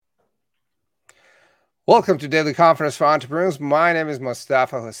Welcome to Daily Confidence for Entrepreneurs. My name is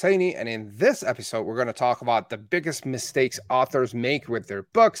Mustafa Hosseini, and in this episode, we're going to talk about the biggest mistakes authors make with their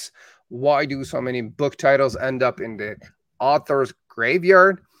books. Why do so many book titles end up in the author's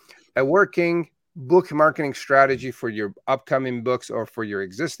graveyard? A working book marketing strategy for your upcoming books or for your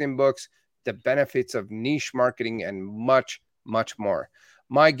existing books, the benefits of niche marketing, and much, much more.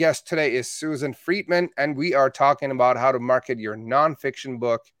 My guest today is Susan Friedmann, and we are talking about how to market your nonfiction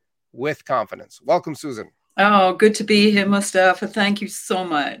book with confidence. Welcome, Susan. Oh, good to be here, Mustafa. Thank you so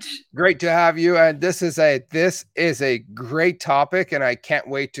much. Great to have you. And this is a great topic, and I can't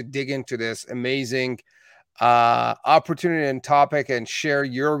wait to dig into this amazing opportunity and topic and share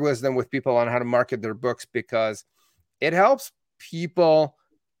your wisdom with people on how to market their books, because it helps people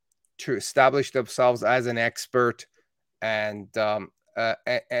to establish themselves as an expert. And a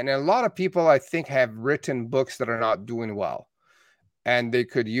lot of people, I think, have written books that are not doing well, and they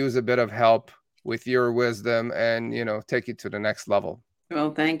could use a bit of help with your wisdom and, take it to the next level.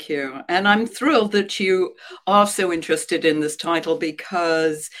 Well, thank you. And I'm thrilled that you are so interested in this title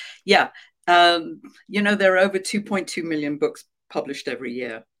because, there are over 2.2 million books published every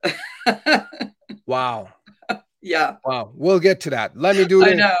year. Wow. Yeah. Wow. We'll get to that. Let me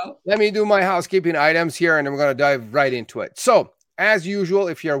do my housekeeping items here, and I'm going to dive right into it. So, as usual,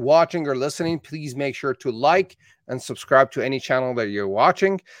 if you're watching or listening, please make sure to like and subscribe to any channel that you're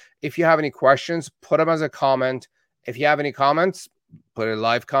watching. If you have any questions, put them as a comment. If you have any comments, put a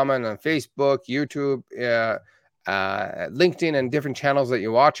live comment on Facebook, YouTube, LinkedIn, and different channels that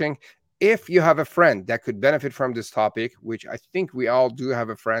you're watching. If you have a friend that could benefit from this topic, which I think we all do have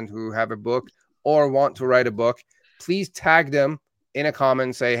a friend who have a book or want to write a book, please tag them in a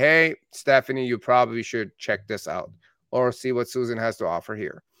comment. Say, hey, Stephanie, you probably should check this out or see what Susan has to offer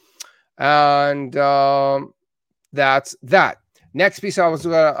here. And that's that. Next piece I'm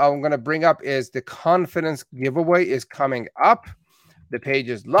going to bring up is the confidence giveaway is coming up. The page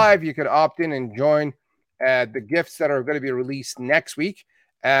is live. You can opt in and join the gifts that are going to be released next week.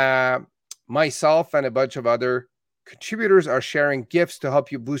 Myself and a bunch of other contributors are sharing gifts to help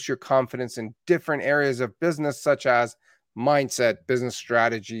you boost your confidence in different areas of business, such as mindset, business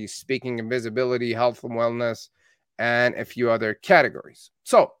strategy, speaking and visibility, health and wellness, and a few other categories.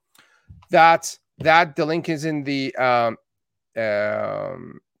 So that's that. The link is in the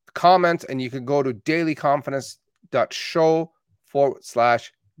comment, and you can go to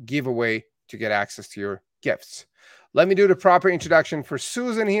dailyconfidence.show/giveaway to get access to your gifts. Let me do the proper introduction for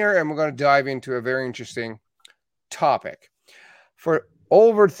Susan here, and we're going to dive into a very interesting topic. For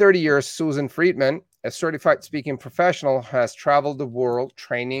over 30 years, Susan Friedmann, a certified speaking professional, has traveled the world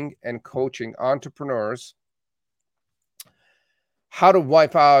training and coaching entrepreneurs how to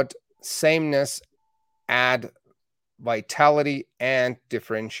wipe out sameness, add vitality and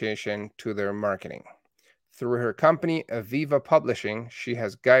differentiation to their marketing. Through her company, Aviva Publishing, she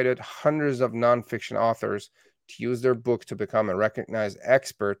has guided hundreds of nonfiction authors to use their book to become a recognized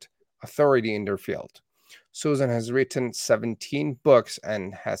expert authority in their field. Susan has written 17 books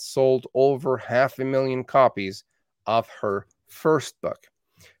and has sold over 500,000 copies of her first book.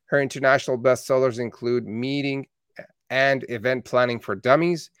 Her international bestsellers include Meeting and Event Planning for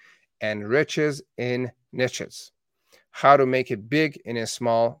Dummies and Riches in Niches: How to Make It Big in a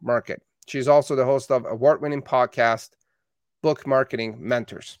Small Market. She's also the host of award-winning podcast, Book Marketing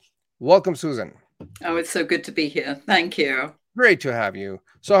Mentors. Welcome, Susan. Oh, it's so good to be here. Thank you. Great to have you.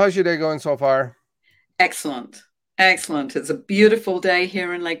 So how's your day going so far? Excellent. Excellent. It's a beautiful day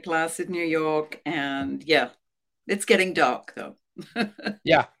here in Lake Placid, New York. And it's getting dark, though.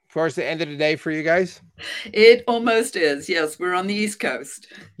 Yeah. Towards the end of the day for you guys? It almost is. Yes, we're on the East Coast.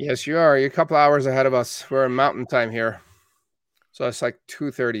 Yes, you are. You're a couple hours ahead of us. We're in mountain time here. So it's like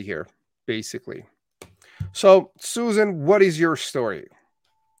 2:30 here, basically. So, Susan, what is your story?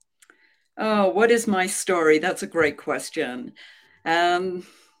 Oh, what is my story? That's a great question. How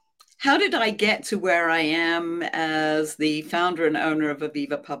did I get to where I am as the founder and owner of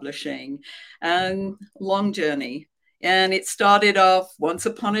Aviva Publishing? Long journey. And it started off once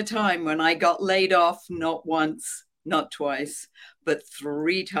upon a time when I got laid off, not once, not twice, but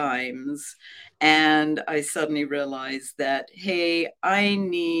 3 times. And I suddenly realized that, hey, I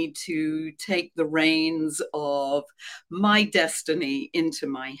need to take the reins of my destiny into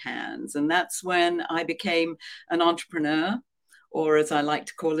my hands. And that's when I became an entrepreneur, or as I like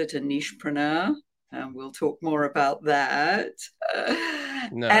to call it, a nichepreneur. And we'll talk more about that.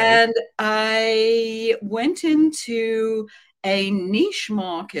 No. And I went into a niche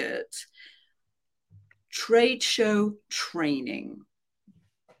market trade show training.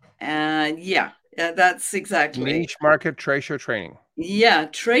 And Yeah, that's exactly. Niche market trade show training. Yeah,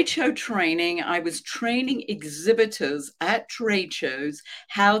 trade show training. I was training exhibitors at trade shows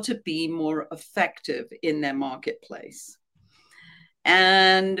how to be more effective in their marketplace.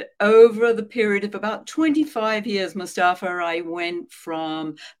 And over the period of about 25 years, Mustafa, I went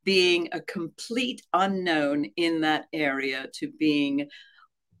from being a complete unknown in that area to being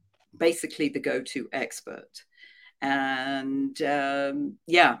basically the go-to expert. And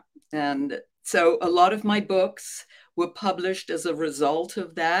yeah, and so a lot of my books were published as a result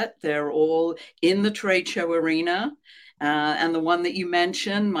of that. They're all in the trade show arena. And the one that you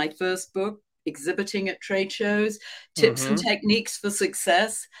mentioned, my first book, Exhibiting at Trade Shows, Tips and Mm-hmm. Techniques for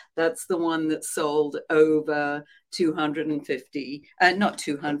Success, that's the one that sold over 250, not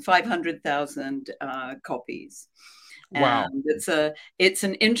 200, 500,000 copies. Wow. And it's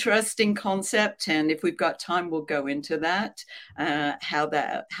an interesting concept, and if we've got time, we'll go into that, how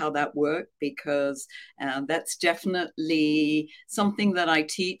that worked, because that's definitely something that I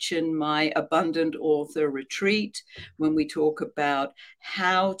teach in my Abundant Author Retreat when we talk about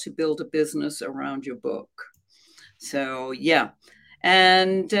how to build a business around your book. So yeah,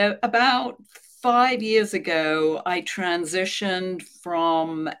 and about 5 years ago, I transitioned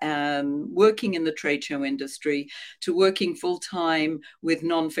from working in the trade show industry to working full time with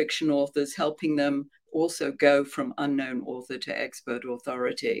nonfiction authors, helping them also go from unknown author to expert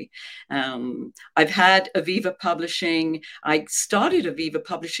authority. I've had Aviva Publishing. I started Aviva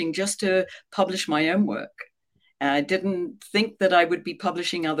Publishing just to publish my own work. I didn't think that I would be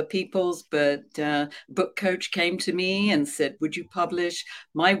publishing other people's, but Book Coach came to me and said, would you publish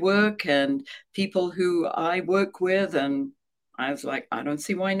my work and people who I work with? And I was like, I don't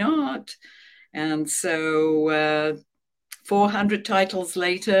see why not. And so 400 titles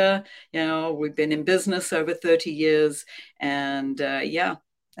later, we've been in business over 30 years. And yeah,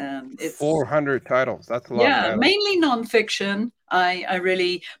 it's 400 titles. That's a lot of yeah, titles. mainly nonfiction. I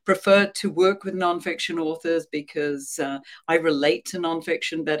really prefer to work with nonfiction authors because I relate to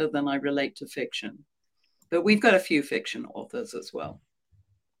nonfiction better than I relate to fiction. But we've got a few fiction authors as well.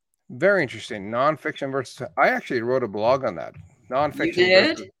 Very interesting. Nonfiction versus. I actually wrote a blog on that. You Nonfiction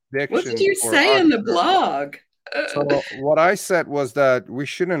did? versus What did fiction you for say in the entrepreneurs. blog? So what I said was that we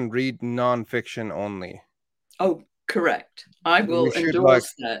shouldn't read nonfiction only. Oh, correct. I We will should like.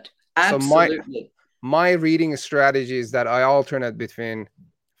 endorse that. So my Absolutely. my reading strategy is that I alternate between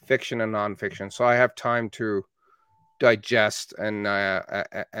fiction and nonfiction, so I have time to digest and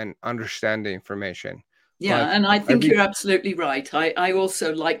understand the information. Yeah, Like and I I think read you're absolutely right. I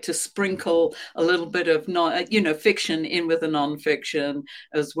also like to sprinkle a little bit of fiction in with the nonfiction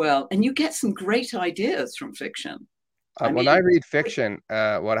as well. And you get some great ideas from fiction. I when I mean, read fiction,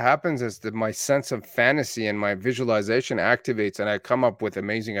 what happens is that my sense of fantasy and my visualization activates, and I come up with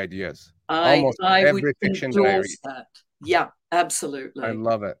amazing ideas. I Almost I would every fiction that I read, endorse that. Yeah, I absolutely.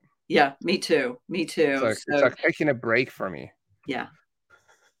 love it. Yeah, me too. Me It's too. like it's So like taking a break for me. yeah.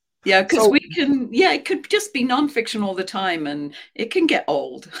 Yeah, because So it could just be nonfiction all the time and it can get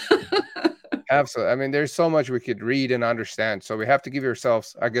old. absolutely, I mean, there's so much we could read and understand. So we have to give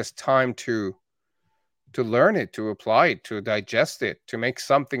ourselves, I guess, time to learn it, to apply it, to digest it, to make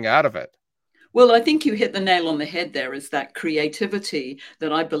something out of it. Well, I think you hit the nail on the head there, is that creativity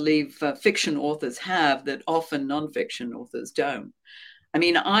that I believe fiction authors have that often nonfiction authors don't. I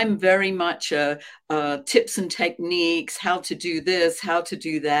mean, I'm very much tips and techniques, how to do this, how to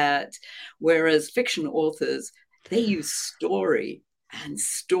do that, whereas fiction authors, they use story, and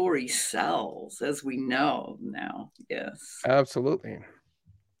story sells, as we know now. Yes. Absolutely.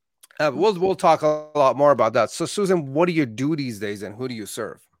 We'll talk a lot more about that. So, Susan, what do you do these days, and who do you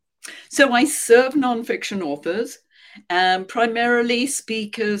serve? So I serve nonfiction authors, primarily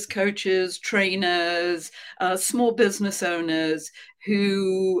speakers, coaches, trainers, small business owners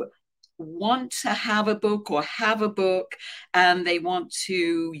who want to have a book or have a book, and they want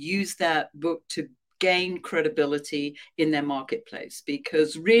to use that book to gain credibility in their marketplace,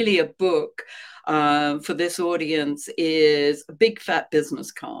 because really a book for this audience is a big fat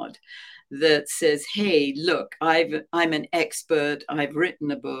business card that says, hey, look, I'm an expert, I've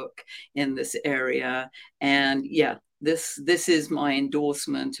written a book in this area, and yeah, this is my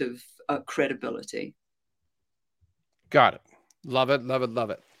endorsement of credibility. Got it. Love it. Love it. Love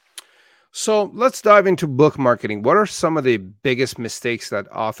it. So let's dive into book marketing. What are some of the biggest mistakes that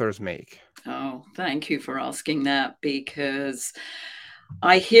authors make? Oh, thank you for asking that, because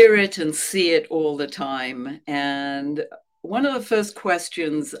I hear it and see it all the time. And one of the first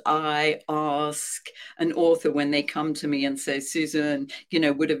questions I ask an author when they come to me and say, Susan,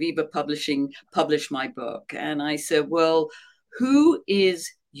 would Aviva Publishing publish my book? And I said, well, who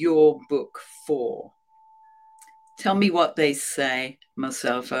is your book for? Tell me what they say,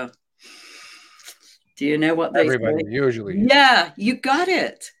 Mustafa. Do you know what they Everybody, say? usually. Yeah, you got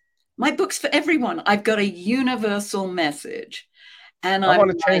it. My book's for everyone. I've got a universal message. And I I'm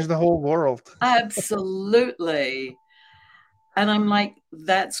want to like, change the whole world. absolutely. And I'm like,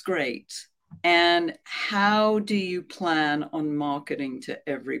 that's great. And how do you plan on marketing to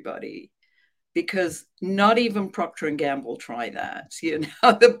everybody? Because not even Procter and Gamble try that.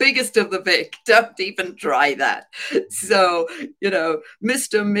 The biggest of the big don't even try that. So,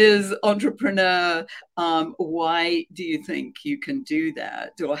 Mr. Ms. Entrepreneur, why do you think you can do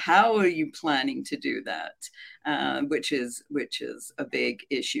that, or how are you planning to do that? Which is a big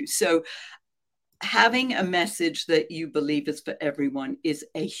issue. So having a message that you believe is for everyone is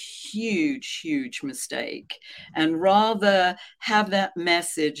a huge, huge mistake. And rather have that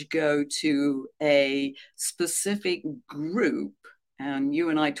message go to a specific group. And you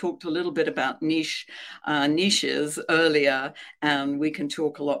and I talked a little bit about niches earlier, and we can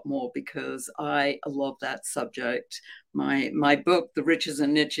talk a lot more because I love that subject. My book, The Riches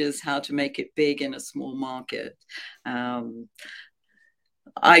and Niches: How to Make It Big in a Small Market. Um,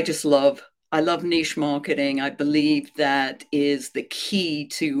 I just I love niche marketing. I believe that is the key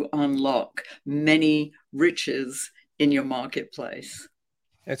to unlock many riches in your marketplace.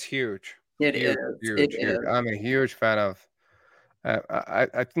 It's huge, It huge, is. It huge, huge. is. I'm a huge fan of.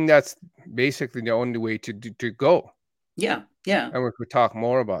 I think that's basically the only way to go, Yeah. Yeah. and we could talk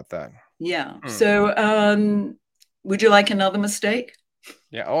more about that. Yeah. Hmm. So, would you like another mistake?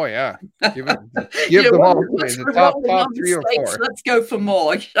 Yeah. Oh, yeah. Give it. You Give know them what? all to me. Once The we're top rolling top on three or mistakes, four. let's go for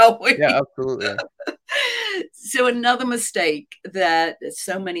more, shall Yeah, we? absolutely. So, another mistake that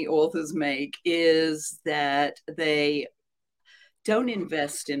so many authors make is that they don't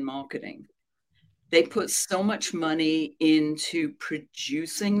invest in marketing. They put so much money into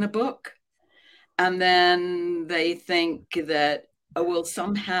producing the book, and then they think that, oh, well,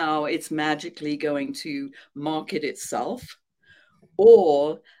 somehow it's magically going to market itself,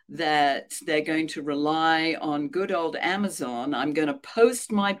 or that they're going to rely on good old Amazon. I'm going to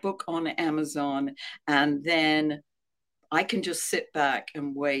post my book on Amazon, and then I can just sit back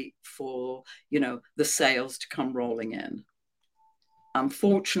and wait for, the sales to come rolling in.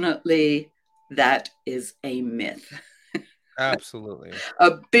 Unfortunately, that is a myth. Absolutely.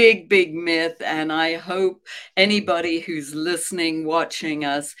 A big, big myth. And I hope anybody who's listening, watching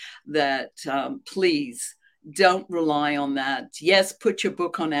us, that please don't rely on that. Yes, put your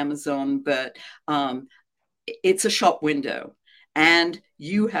book on Amazon, but it's a shop window, and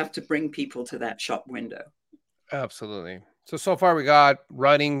you have to bring people to that shop window. Absolutely. So far we got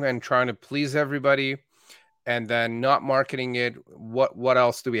writing and trying to please everybody, and then not marketing it. What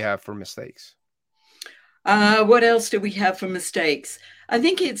else do we have for mistakes? What else do we have for mistakes? I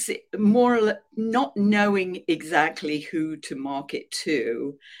think it's more not knowing exactly who to market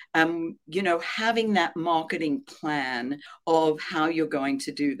to. Having that marketing plan of how you're going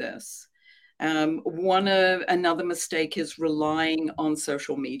to do this. Another mistake is relying on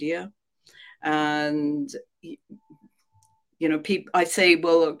social media, and people. I say,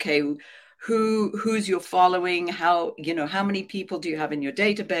 well, okay, who's your following? How many people do you have in your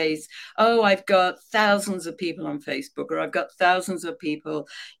database? Oh, I've got thousands of people on Facebook, or I've got thousands of people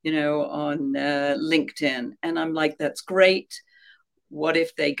on LinkedIn. And I'm like, that's great. What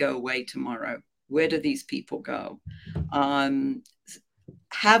if they go away tomorrow? Where do these people go? um,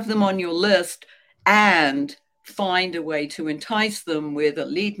 have them on your list, and find a way to entice them with a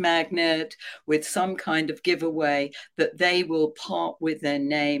lead magnet, with some kind of giveaway that they will part with their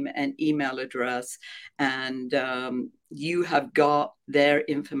name and email address. And you have got their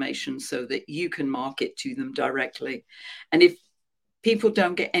information so that you can market to them directly. And if people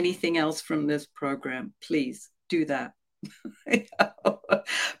don't get anything else from this program, please do that.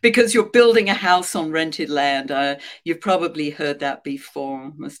 Because you're building a house on rented land. You've probably heard that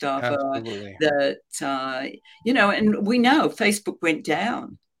before, Mustafa. Absolutely. That and we know Facebook went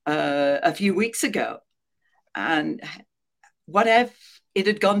down a few weeks ago, and what if it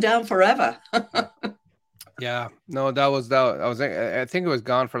had gone down forever? Yeah. No, that was that. I think it was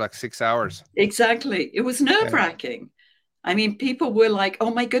gone for like 6 hours. Exactly. It was Yeah. nerve wracking. I mean, people were like,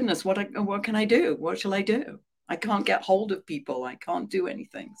 "Oh my goodness, what can I do? What shall I do? I can't get hold of people. I can't do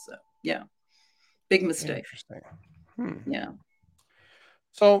anything." So yeah, big mistake. Interesting. Hmm. Yeah.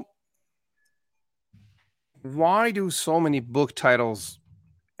 So why do so many book titles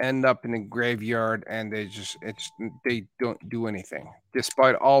end up in a graveyard and they don't do anything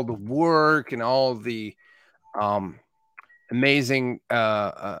despite all the work and all the um amazing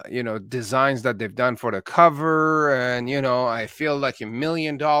designs that they've done for the cover, and I feel like $1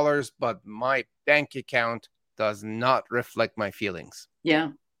 million, but my bank account does not reflect my feelings. Yeah.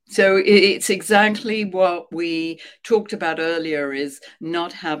 So it's exactly what we talked about earlier, is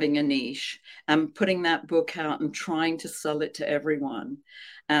not having a niche and putting that book out and trying to sell it to everyone.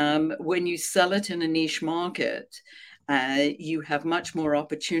 When you sell it in a niche market, you have much more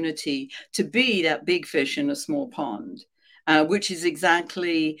opportunity to be that big fish in a small pond. Which is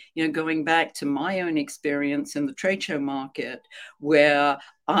exactly, going back to my own experience in the trade show market, where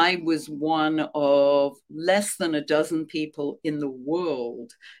I was one of less than a dozen people in the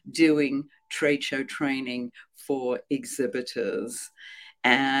world doing trade show training for exhibitors.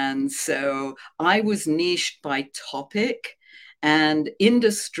 And so I was niched by topic and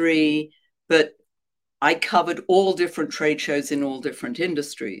industry, but I covered all different trade shows in all different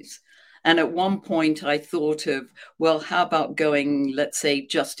industries. And at one point, I thought of, well, how about going, let's say,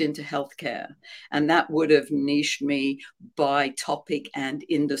 just into healthcare? And that would have niched me by topic and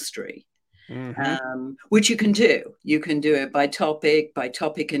industry. Mm-hmm. Which you can do. You can do it by topic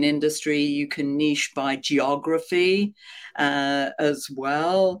and industry. You can niche by geography as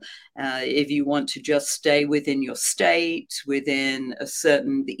well. If you want to just stay within your state, within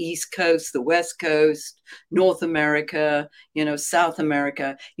the East Coast, the West Coast, North America, South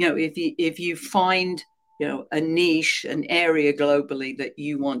America, if you find a niche, an area globally that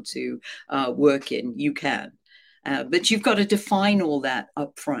you want to work in, you can. But you've got to define all that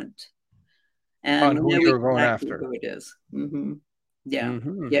up front On and who know you're going exactly after. who it is. Mm-hmm. Yeah.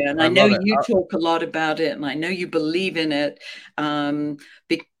 Mm-hmm. Yeah. And I I know love it. you talk a lot about it, and I know you believe in it,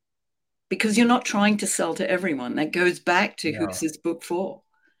 be because you're not trying to sell to everyone. That goes back to who's No. this book for?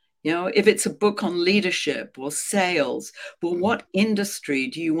 If it's a book on leadership or sales, well, what industry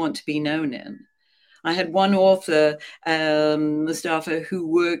do you want to be known in? I had one author, Mustafa, who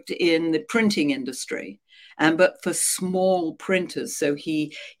worked in the printing industry, but for small printers. So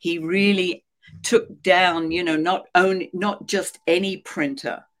he really took down, not just any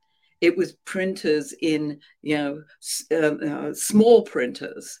printer. It was printers in, small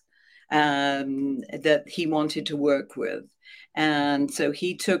printers that he wanted to work with. And so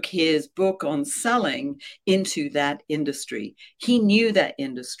he took his book on selling into that industry. He knew that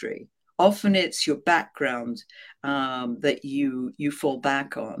industry. Often it's your background that you fall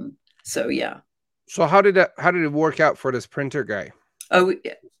back on. So yeah. So how did it work out for this printer guy? Oh,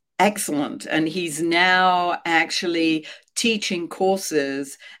 excellent. And he's now actually teaching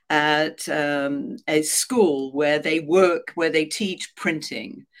courses at a school where they teach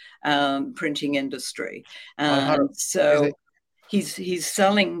printing industry. On how to And is so it he's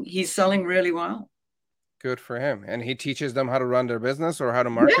selling really well. good for him? And he teaches them how to run their business or how to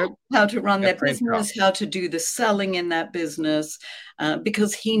Yeah, market how to run at their print shop. business, how to do the selling in that business,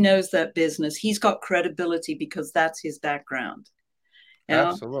 because he knows that business. He's got credibility because that's his background. Yeah.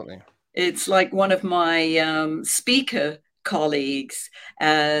 Absolutely. It's like one of my speaker colleagues.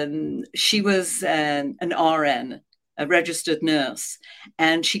 She was an RN, a registered nurse,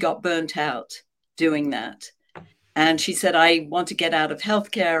 and she got burnt out doing that. And she said, I want to get out of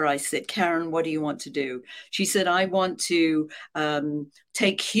healthcare. I said, Karen, what do you want to do? She said, I want to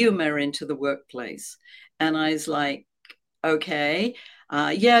take humor into the workplace. And I was like, okay.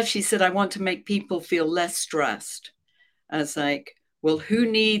 Yeah, she said, I want to make people feel less stressed. I was like, well, who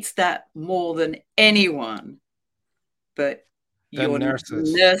needs that more than anyone? But The you're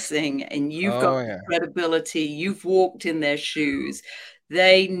nurses. nursing and you've got Oh yeah. credibility. You've walked in their shoes.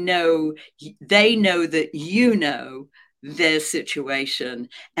 They know that you know their situation.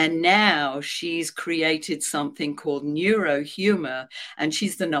 And now she's created something called neurohumor, and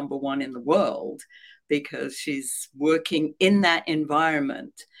she's the number one in the world because she's working in that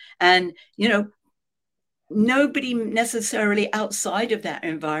environment. And, nobody necessarily outside of that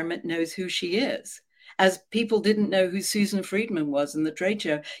environment knows who she is. As people didn't know who Susan Friedman was in the trade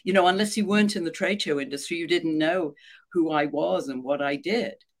show, unless you weren't in the trade show industry, you didn't know who I was and what I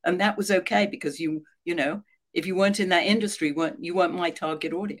did. And that was okay because if you weren't in that industry, you weren't my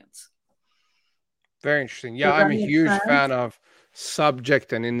target audience. Very interesting. Yeah, Does that I'm a make huge fan sense? of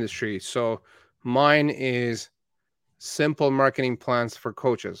subject and industry. So mine is simple marketing plans for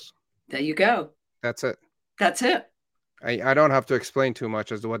coaches. There you go. That's it. That's it. I don't have to explain too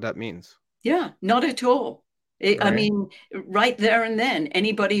much as to what that means. Yeah, not at all. I Right? mean, right there and then,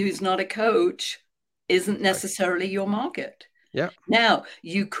 anybody who's not a coach isn't Like, necessarily your market. yeah. Now,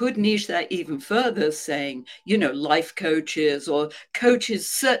 you could niche that even further, saying, life coaches or coaches,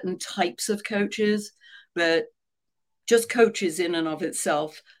 certain types of coaches, but just coaches in and of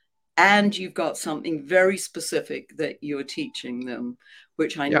itself and you've got something very specific that you're teaching them,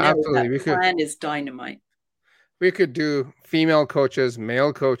 which I Yeah, know that absolutely. plan is dynamite. We could do female coaches,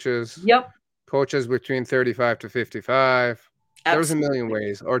 male coaches, Yep, coaches between 35 to 55. There's a million absolutely.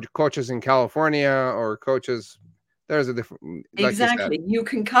 ways, or coaches in California, or coaches. There's a different, like you said. Exactly. You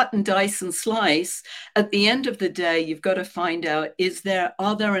can cut and dice and slice. At the end of the day, you've got to find out,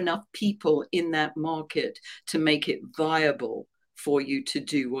 are there enough people in that market to make it viable for you to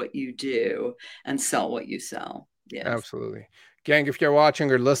do what you do and sell what you sell? Yes. Absolutely. Gang, if you're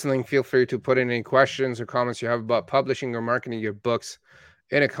watching or listening, feel free to put in any questions or comments you have about publishing or marketing your books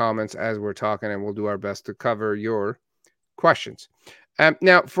in the comments as we're talking, and we'll do our best to cover your questions.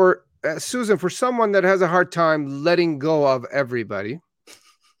 Now, for Susan, for someone that has a hard time letting go of everybody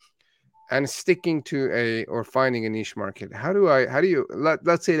and sticking to or finding a niche market, how do you,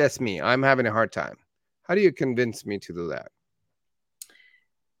 let's say that's me, I'm having a hard time. How do you convince me to do that?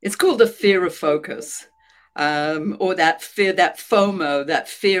 It's called the fear of focus. Or that fear, that FOMO, that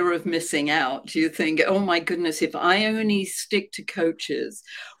fear of missing out. You think, oh my goodness, if I only stick to coaches,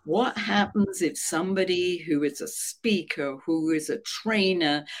 what happens if somebody who is a speaker, who is a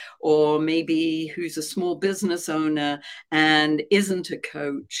trainer, or maybe who's a small business owner and isn't a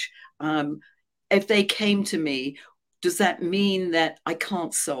coach, if they came to me, does that mean that I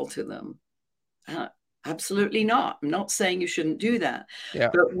can't sell to them? Absolutely not. I'm not saying you shouldn't do that. Yeah.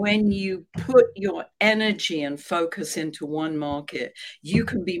 But when you put your energy and focus into one market, you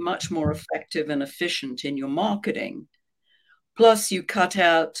can be much more effective and efficient in your marketing. Plus, you cut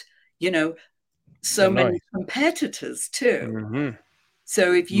out, The so many noise. competitors too. Mm-hmm.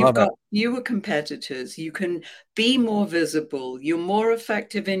 So if you've Love it. got fewer competitors, you can be more visible, you're more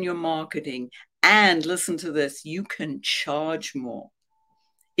effective in your marketing, and listen to this, you can charge more.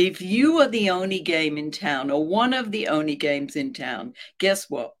 If you are the only game in town or one of the only games in town, guess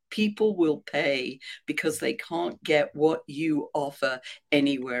what? People will pay because they can't get what you offer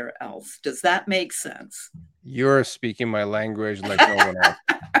anywhere else. Does that make sense? You're speaking my language like no one else.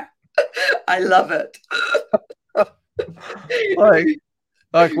 I love it. like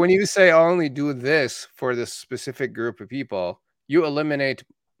like when you say I only do this for this specific group of people, you eliminate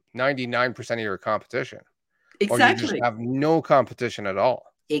 99% of your competition, or you just Exactly. have no competition at all.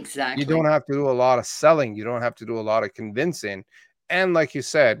 You Exactly. don't have to do a lot of selling, you don't have to do a lot of convincing. And like you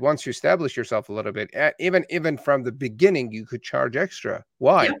said, once you establish yourself a little bit, even from the beginning, you could charge extra.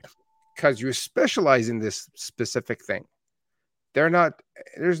 Why? Yep. Because you specialize in this specific thing.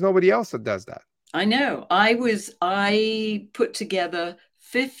 There's nobody else that does that. I know. I put together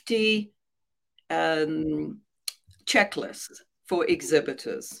 50 checklists for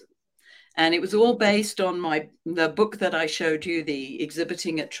exhibitors. And it was all based on the book that I showed you, the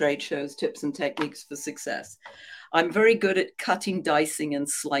Exhibiting at Trade Shows, Tips and Techniques for Success. I'm very good at cutting, dicing, and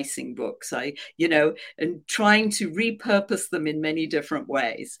slicing books. And trying to repurpose them in many different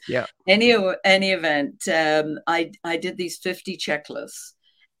ways. Yeah. Any event, I did these 50 checklists,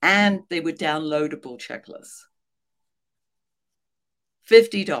 and they were downloadable checklists.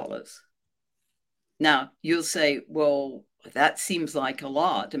 $50. Now you'll say, well, that seems like a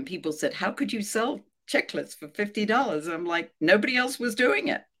lot. And people said, how could you sell checklists for $50? I'm like, nobody else was doing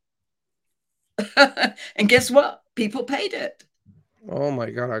it. And guess what? People paid it. Oh my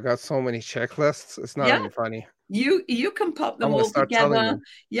God, I got so many checklists. It's not Yeah, even funny. you can pop I'm them gonna all start selling together. them.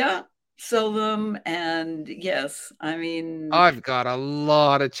 Yeah, sell them. And yes, I mean, I've got a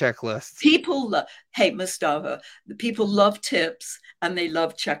lot of checklists. people love, hey, Mustafa, the people love tips and they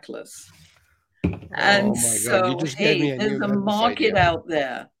love checklists. Oh And my God, you so, just gave me hey, a there's new a business market idea. out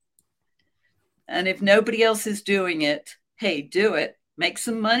there. And if nobody else is doing it, hey, do it. Make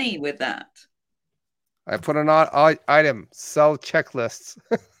some money with that. I put an item, sell checklists.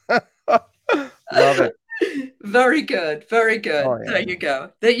 Love it. Very good. Very Oh good. There yeah. you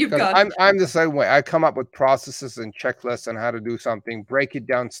go. There you've Because got I'm the same way. I come up with processes and checklists on how to do something, break it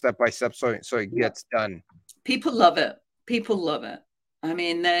down step by step so it yeah. gets done. People love it. People love it. I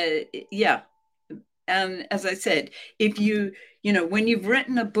mean, yeah. And as I said, if when you've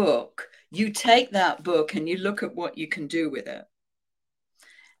written a book, you take that book and you look at what you can do with it.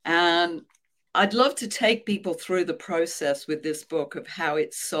 And I'd love to take people through the process with this book of how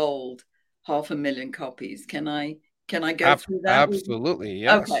it sold 500,000 copies. Can I go through that with you? Absolutely,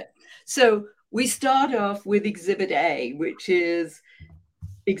 yes. Okay. So we start off with Exhibit A, which is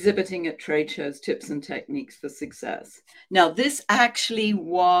exhibiting at trade shows, tips and techniques for success. Now, this actually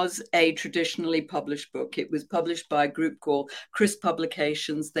was a traditionally published book. It was published by a group called Chris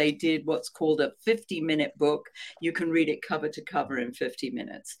Publications. They did what's called a 50-minute book. You can read it cover to cover in 50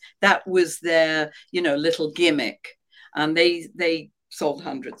 minutes. That was their, little gimmick. And they sold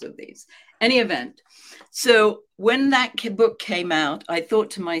hundreds of these. Any event. So when that book came out, I thought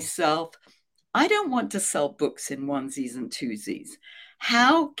to myself, I don't want to sell books in onesies and twosies.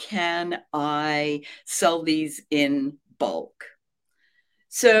 How can I sell these in bulk?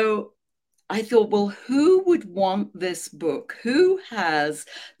 So I thought, well, who would want this book? Who has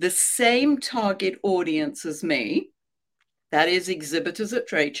the same target audience as me? That is, exhibitors at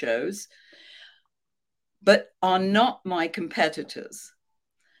trade shows, but are not my competitors.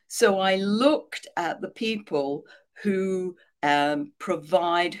 So I looked at the people who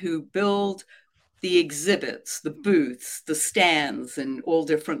who build the exhibits, the booths, the stands, and all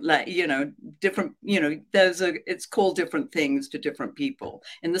different, it's called different things to different people.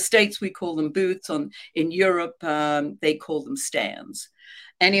 In the States, we call them booths. In Europe, they call them stands.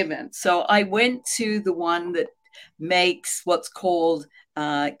 Any event. So I went to the one that makes what's called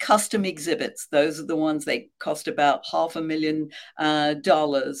custom exhibits. Those are the ones they cost about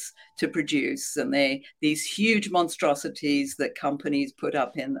 $500,000 to produce, and these huge monstrosities that companies put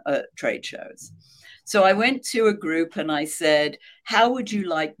up in trade shows. So I went to a group and I said, how would you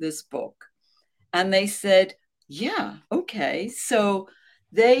like this book? And they said, yeah, okay. So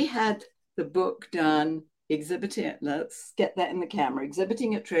they had the book done exhibiting, let's get that in the camera,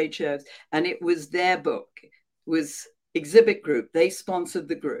 exhibiting at trade shows, and it was their book. It was exhibit group. They sponsored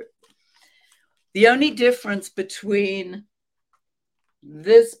the group. The only difference between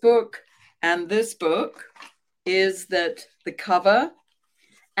this book and this book is that the cover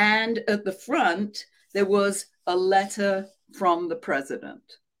and at the front, there was a letter from the president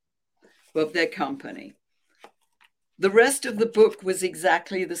of their company. The rest of the book was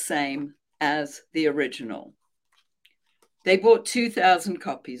exactly the same as the original. They bought 2,000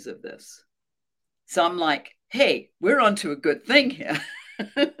 copies of this. So I'm like, hey, we're onto a good thing here.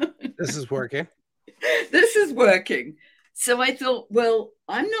 This is working. This is working. So I thought, well,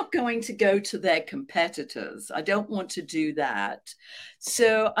 I'm not going to go to their competitors. I don't want to do that.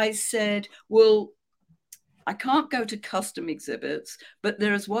 So I said, well, I can't go to custom exhibits, but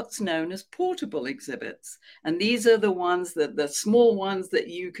there's what's known as portable exhibits. And these are the ones the small ones that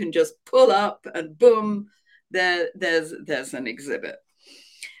you can just pull up and boom, there's an exhibit.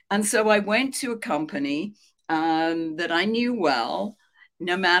 And so I went to a company that I knew well,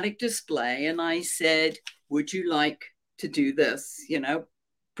 Nomadic Display, and I said, would you like to do this,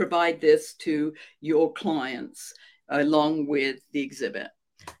 provide this to your clients along with the exhibit?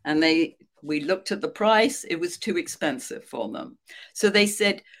 And we looked at the price. It was too expensive for them. So they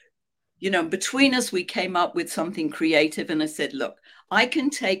said, between us, we came up with something creative. And I said, look, I can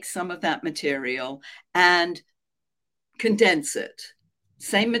take some of that material and condense it.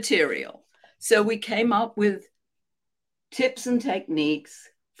 Same material. So we came up with tips and techniques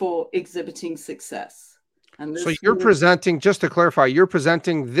for exhibiting success. And so you're presenting, just to clarify, you're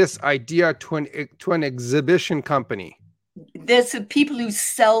presenting this idea to an exhibition company. There's people who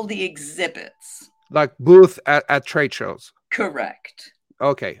sell the exhibits. Like booth at trade shows. Correct.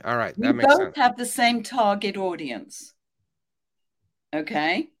 Okay. All right. That makes sense. We both have the same target audience.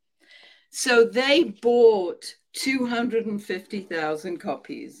 Okay. So they bought 250,000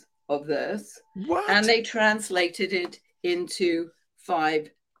 copies of this. What? And they translated it into 5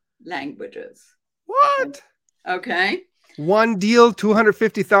 languages. What? Okay. One deal,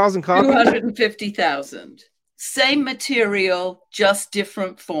 250,000 copies? 250,000. Same material, just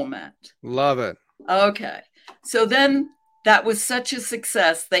different format. Love it. Okay. So then that was such a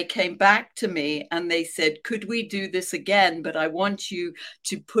success. They came back to me and they said, could we do this again? But I want you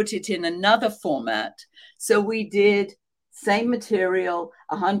to put it in another format. So we did same material,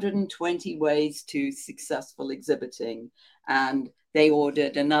 120 ways to successful exhibiting. And they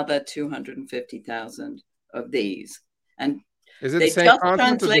ordered another 250,000 of these. And is it they the same just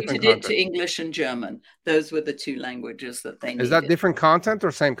content translated it to English and German. Those were the 2 languages that they needed. Is that different content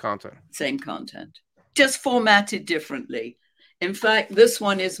or same content? Same content, just formatted differently. In fact, this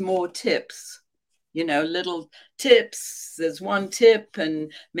one is more tips, little tips. There's one tip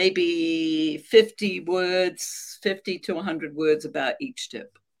and maybe 50 words, 50 to 100 words about each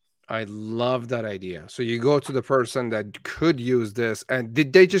tip. I love that idea. So you go to the person that could use this, and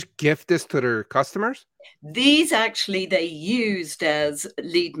did they just gift this to their customers? These actually they used as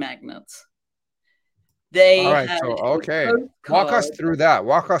lead magnets. They all right. So okay, walk us through that.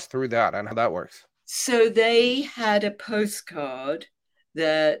 Walk us through that and how that works. So they had a postcard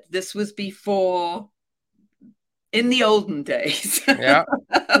that this was before, in the olden days. Yeah.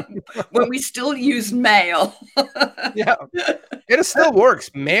 When we still used mail. Yeah. It still works.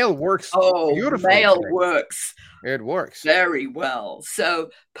 Mail works. Oh, beautifully. Mail works. It works Very well. So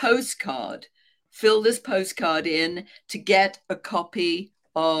postcard. fill this postcard in to get a copy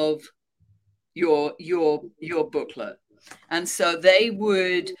of your booklet. And so they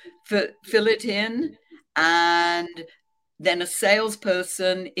would fill it in, and then a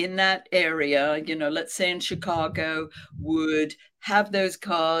salesperson in that area, let's say in Chicago, would have those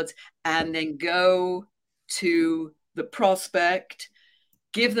cards and then go to the prospect,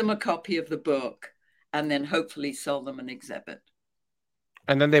 give them a copy of the book, and then hopefully sell them an exhibit.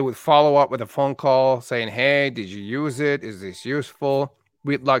 And then they would follow up with a phone call saying, "Hey, did you use it? Is this useful?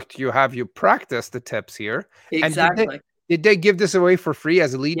 We'd like to have you practice the tips here." And Exactly. did they give this away for free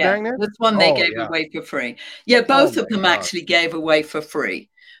as a lead Yeah, magnet? this one they Oh gave yeah. away for free. Yeah, Oh both of my them gosh. actually gave away for free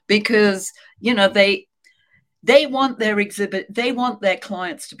because, they want their exhibit, they want their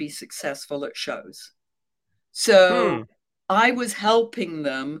clients to be successful at shows. So Hmm. I was helping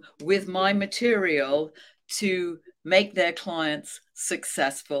them with my material to make their clients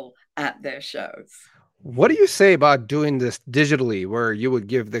successful at their shows. What do you say about doing this digitally, where you would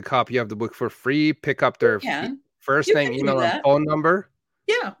give the copy of the book for free, pick up You their can. first You name, can do email, and that. phone number,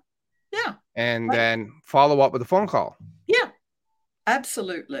 Yeah. Yeah. and Right. then follow up with a phone call? Yeah.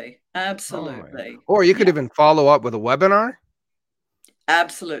 Absolutely. Oh my! Absolutely. Or you could Yeah. even follow up with a webinar.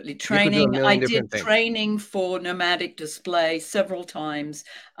 Absolutely. You could do a Training. I million did different things. training for nomadic display several times.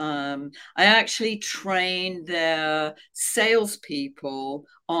 I actually trained their salespeople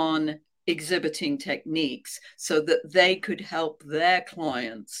on exhibiting techniques so that they could help their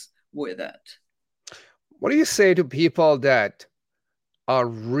clients with it. What do you say to people that are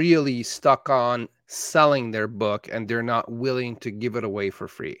really stuck on selling their book and they're not willing to give it away for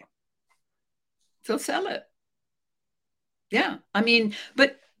free? So sell it. Yeah. I mean,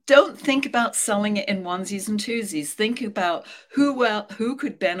 but don't think about selling it in onesies and twosies. Think about who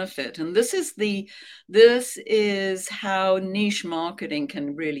could benefit. And this is how niche marketing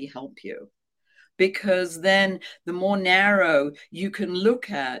can really help you. Because then the more narrow you can look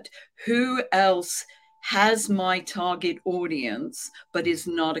at who else has my target audience but is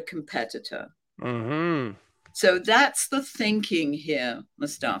not a competitor. Mm-hmm. So that's the thinking here,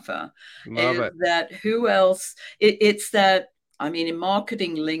 Mustafa, Love is it. that who else? It's that, I mean, in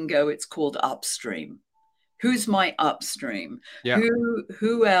marketing lingo, it's called upstream. Who's my upstream? Yeah,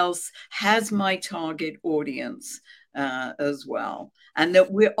 Who else has my target audience as well? And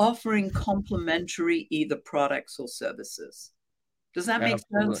that we're offering complementary either products or services. Does that make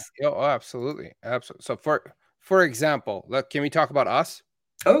absolutely. sense? Yeah, oh, absolutely. Absolutely. So for example, can we talk about us?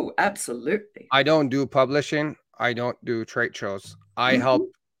 Oh, absolutely. I don't do publishing. I don't do trade shows. I help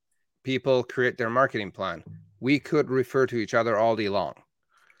Mhm. people create their marketing plan. We could refer to each other all day long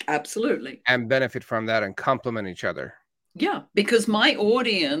Absolutely. and benefit from that and complement each other. Yeah, because my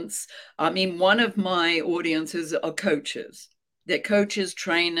audience, I mean, one of my audiences are coaches. They're coaches,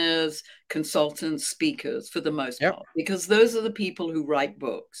 trainers, consultants, speakers for the most Yep, part, because those are the people who write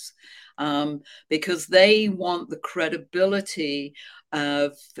books, because they want the credibility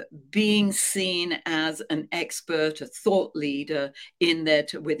of being seen as an expert, a thought leader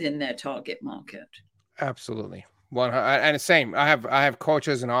within their target market. absolutely. And the same. I have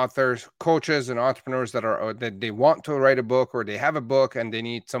coaches and authors, coaches and entrepreneurs that they want to write a book or they have a book and they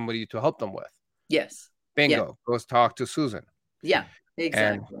need somebody to help them with. Yes. Yeah. Bingo. Goes talk to Susan. Yeah.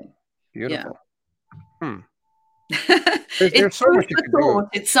 And Exactly. Yeah. beautiful. Hmm. There's It's so food much you for could do. thought.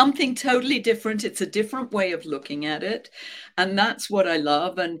 It's something totally different. It's a different way of looking at it. And that's what I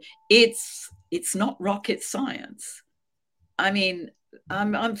love. And it's not rocket science. I mean,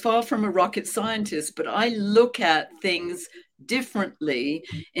 I'm far from a rocket scientist, but I look at things differently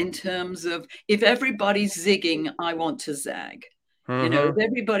in terms of if everybody's zigging, I want to zag. If Mm-hmm.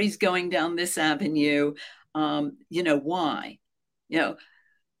 everybody's going down this avenue, why? You know,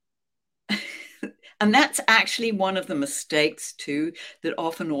 and that's actually one of the mistakes too that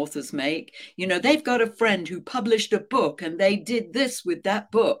often authors make. They've got a friend who published a book and they did this with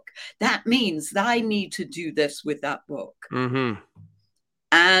that book. That means I need to do this with that book. Mm-hmm.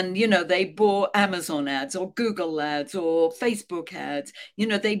 And they bought Amazon ads or Google ads or Facebook ads.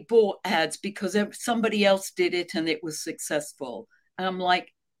 They bought ads because somebody else did it and it was successful. And I'm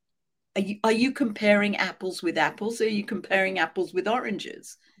like, are you comparing apples with apples? Or are you comparing apples with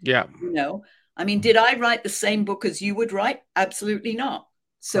oranges? Yeah, You know, I mean, did I write the same book as you would write? Absolutely not.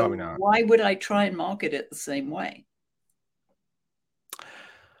 probably So not. why would I try and market it the same way?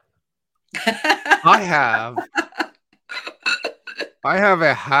 I have I have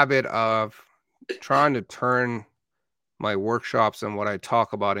a habit of trying to turn my workshops and what I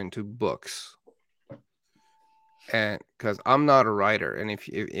talk about into books. And because I'm not a writer, and if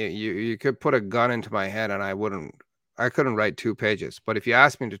you could put a gun into my head and I couldn't write 2 pages. But if you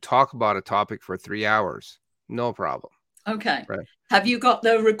ask me to talk about a topic for 3 hours, no problem. Okay. Right. Have you got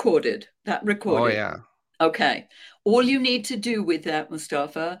that recorded? Oh yeah. Okay. All you need to do with that,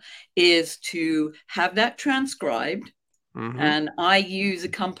 Mustafa, is to have that transcribed. Mm-hmm. And I use a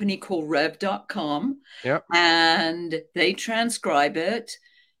company called rev.com, Yep. and they transcribe it.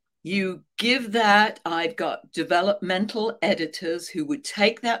 You give that, I've got developmental editors who would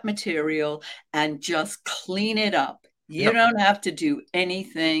take that material and just clean it up. You Yep. don't have to do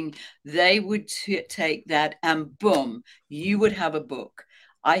anything. They would take that and boom, you would have a book.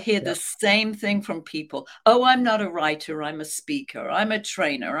 I hear the Yep. same thing from people. Oh, I'm not a writer. I'm a speaker. I'm a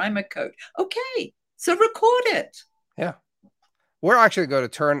trainer. I'm a coach. Okay, so record it. Yeah. We're actually going to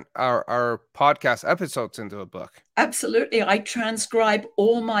turn our podcast episodes into a book. Absolutely. I transcribe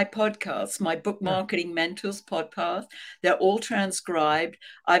all my podcasts, my Book Yeah. Marketing Mentors podcast. They're all transcribed.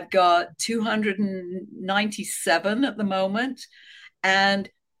 I've got 297 at the moment. And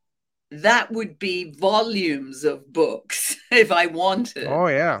that would be volumes of books if I wanted. Oh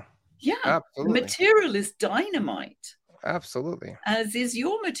yeah. Yeah, the Absolutely. material is dynamite, Absolutely. as is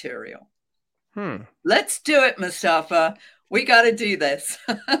your material. Hmm. Let's do it, Mustafa. We got to do this.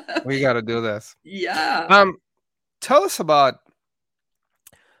 We got to do this. Yeah. Tell us about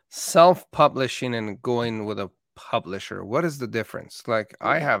self-publishing and going with a publisher. What is the difference? Like,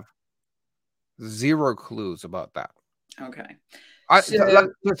 I Okay. have zero clues about that. Okay. So,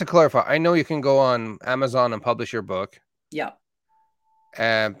 So, just to clarify, I know you can go on Amazon and publish your book, yeah.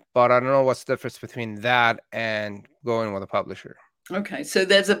 but I don't know what's the difference between that and going with a publisher. Okay, so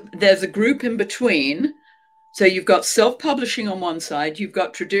there's a group in between. So you've got self-publishing on one side, you've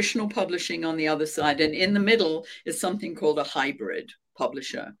got traditional publishing on the other side, and in the middle is something called a hybrid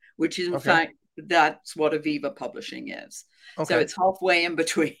publisher, which is in Okay. fact that's what Aviva Publishing is. So Okay. it's halfway in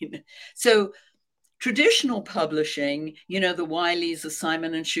between. So traditional publishing, the Wileys, the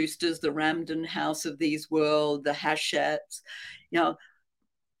Simon and Schusters, the Ramden House of these world, the Hachette's, you know,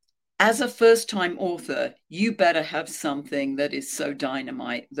 as a first time author, you better have something that is so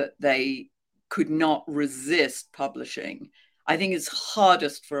dynamite that they could not resist publishing. I think it's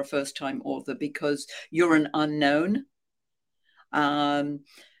hardest for a first time author because you're an unknown. Um,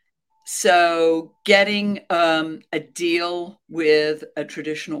 so getting a deal with a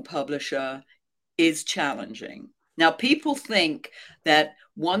traditional publisher is challenging. Now, people think that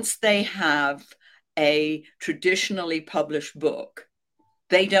once they have a traditionally published book,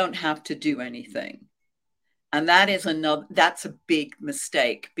 they don't have to do anything. And that's a big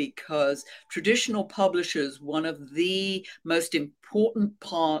mistake because traditional publishers, one of the most important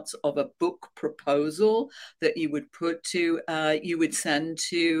parts of a book proposal that you would send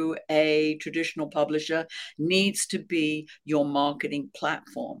to a traditional publisher needs to be your marketing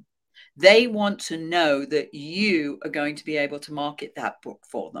platform. They want to know that you are going to be able to market that book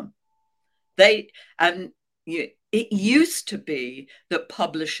for them. It used to be that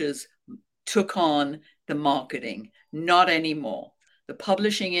publishers took on the marketing, not anymore. The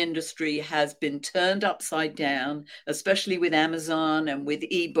publishing industry has been turned upside down, especially with Amazon and with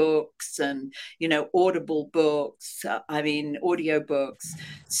ebooks and, audible books, audio books.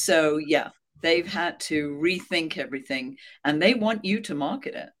 So, yeah, they've had to rethink everything and they want you to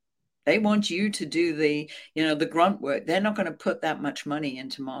market it. They want you to do the grunt work. They're not going to put that much money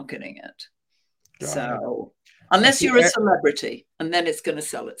into marketing it. Got it. So, I unless see. you're a celebrity, and then it's going to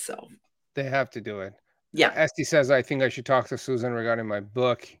sell itself. They have to do it. Yeah, Esty says, I think I should talk to Susan regarding my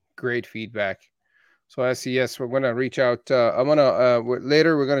book. Great feedback. So Esty, yes, we're going to reach out.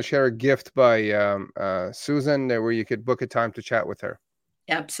 Later, we're going to share a gift by Susan where you could book a time to chat with her.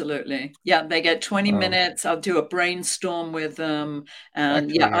 absolutely. Yeah, they get 20 minutes. I'll do a brainstorm with them.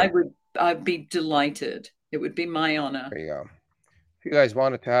 And I'd be delighted. It would be my honor. There you go. If you guys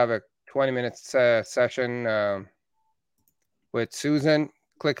wanted to have a 20-minute session with Susan,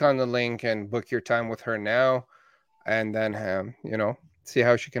 click on the link and book your time with her now, and then see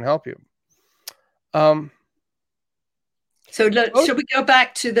how she can help you. So should we go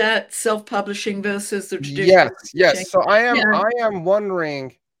back to that self-publishing versus the traditional publishing? Yes. So I am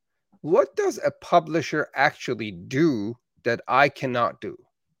wondering, what does a publisher actually do that I cannot do?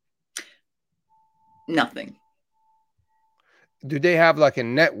 Nothing. Do they have like a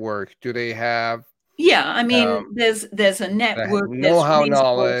network? Do they have? Yeah, I mean, there's a network, know-how, there's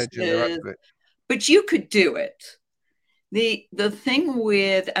knowledge, and the rest of it. But you could do it. The thing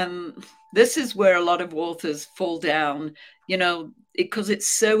with this is where a lot of authors fall down, because it's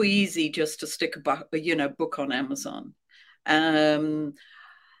so easy just to stick a book on Amazon. And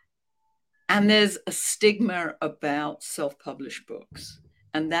there's a stigma about self-published books,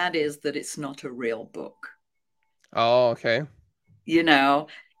 and that is that it's not a real book. Oh, okay. You know,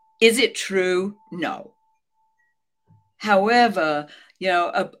 is it true? No. However,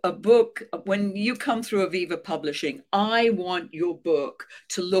 a book, when you come through Aviva Publishing, I want your book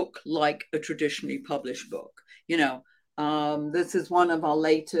to look like a traditionally published book. This is one of our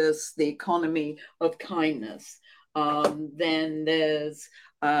latest, The Economy of Kindness. Then there's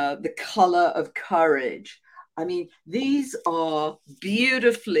The Color of Courage. I mean, these are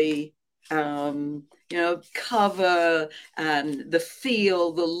beautifully, cover and the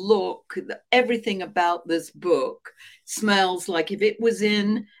feel, the look, everything about this book smells like if it was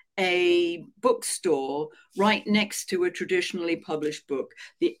in a bookstore right next to a traditionally published book,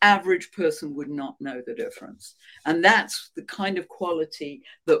 the average person would not know the difference. And that's the kind of quality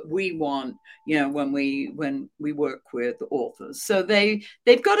that we want, when we work with authors. So they've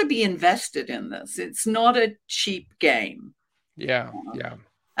got to be invested in this. It's not a cheap game. Yeah, yeah.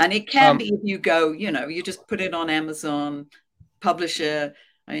 And it can Um, be if you go, you just put it on Amazon, publisher.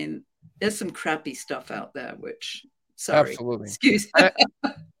 I mean, there's some crappy stuff out there, which, sorry, Absolutely. excuse. And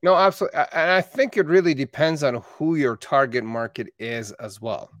no, absolutely. And I think it really depends on who your target market is as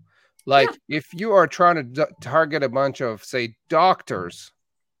well. Yeah, Like if you are trying to target a bunch of, say, doctors,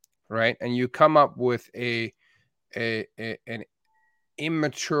 right? And you come up with an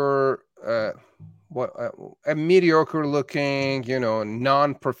immature, a mediocre looking,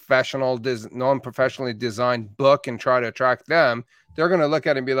 non-professionally designed book and try to attract them, they're going to look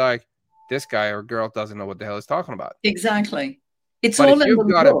at it and be like, this guy or girl doesn't know what the hell he's talking about. exactly. It's But all if in you've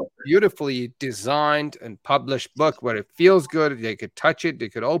the got a book. beautifully designed and published book where it feels good, they could touch it, they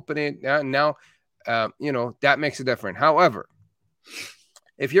could open it. Now, that makes a difference. However,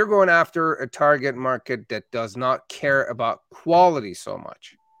 if you're going after a target market that does not care about quality so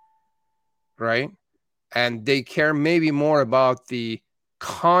much, right? And they care maybe more about the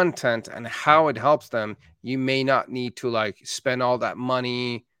content and how it helps them, you may not need to like spend all that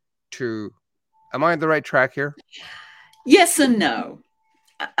money to. Am I on the right track here? Yes and no.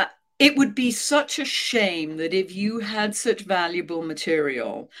 It would be such a shame that if you had such valuable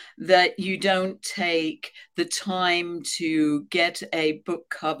material that you don't take the time to get a book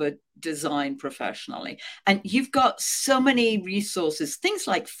cover designed professionally. And you've got so many resources, things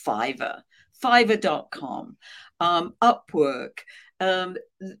like Fiverr.com, Upwork. Um,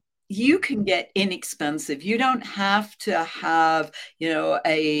 you can get inexpensive. You don't have to have,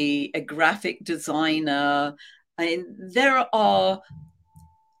 a graphic designer. I mean, there are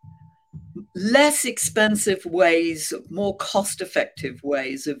less expensive ways, more cost effective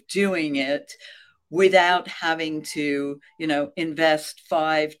ways of doing it without having to, invest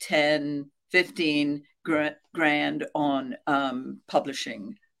 5, 10, 15 grand on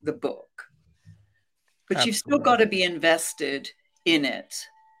publishing the book. But you've still Absolutely. got to be invested in it.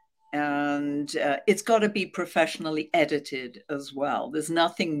 And it's got to be professionally edited as well. There's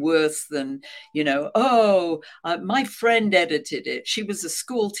nothing worse than, my friend edited it. She was a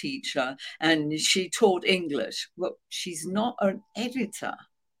school teacher and she taught English. Well, she's not an editor,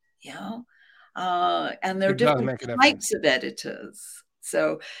 you know, and there are It does different make a types difference. of editors.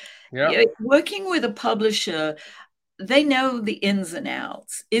 So, Yeah, working with a publisher, they know the ins and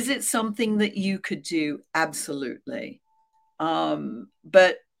outs. Is it something that you could do? Absolutely.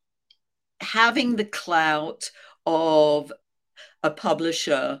 But having the clout of a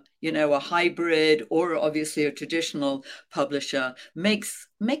publisher, a hybrid or obviously a traditional publisher makes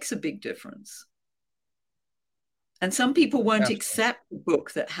a big difference. And some people won't absolutely. accept a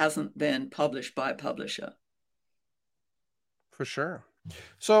book that hasn't been published by a publisher. For sure.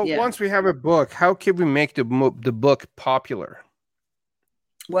 So Yeah. once we have a book, how can we make the book popular?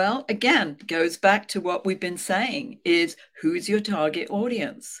 Well, again, goes back to what we've been saying is who's your target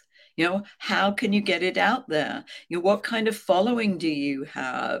audience? How can you get it out there? What kind of following do you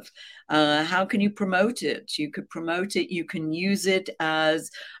have? How can you promote it? You could promote it. You can use it as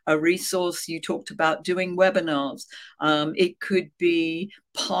a resource. You talked about doing webinars. It could be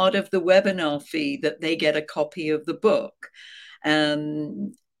part of the webinar fee that they get a copy of the book.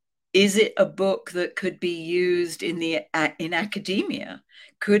 Is it a book that could be used in academia?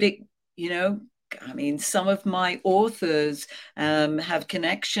 Could it, I mean, some of my authors have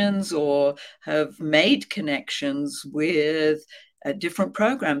connections or have made connections with different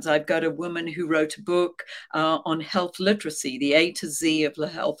programs. I've got a woman who wrote a book on health literacy, the A to Z of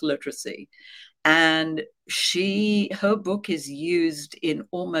health literacy. And her book is used in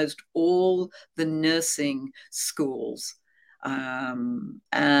almost all the nursing schools.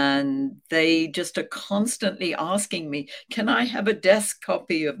 And they just are constantly asking me, can I have a desk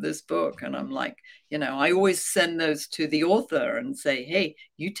copy of this book? And I'm like, I always send those to the author and say, hey,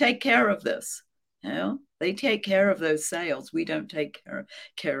 you take care of this. They take care of those sales. We don't take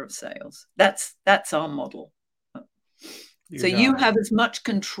care of sales. That's our model. You So you got it. have as much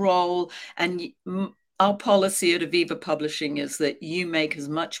control, and our policy at Aviva Publishing is that you make as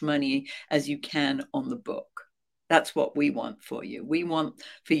much money as you can on the book. That's what we want for you. We want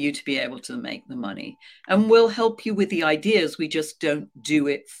for you to be able to make the money, and we'll help you with the ideas. We just don't do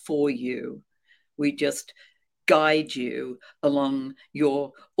it for you. We just guide you along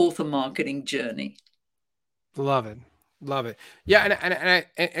your author marketing journey. Love it. Love it. Yeah,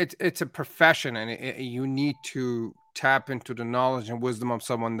 it's a profession, and you need to tap into the knowledge and wisdom of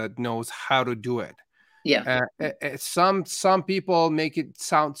someone that knows how to do it. Yeah. Some people make it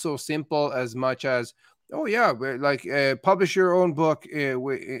sound so simple, as much as, oh yeah, like publish your own book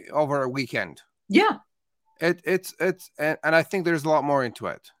over a weekend. Yeah. And I think there's a lot more into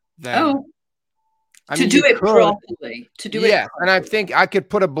it than. Oh, I to mean, do you it could. properly. To do it Yes, and I properly. think I could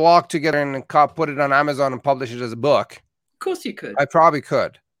put a blog together and put it on Amazon and publish it as a book. Of course you could. I probably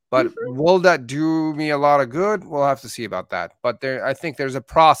could, but Mhm. will that do me a lot of good? We'll have to see about that. But I think there's a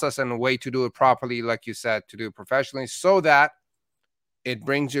process and a way to do it properly, like you said, to do it professionally, so that it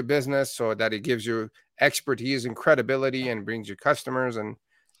brings you business, so that it gives you expertise and credibility, and brings you customers and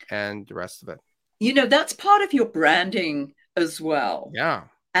the rest of it. That's part of your branding as well. Yeah.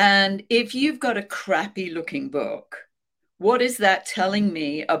 And if you've got a crappy looking book, what is that telling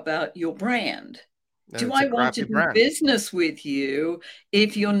me about your brand? And Do it's I a want to crappy do brand. business with you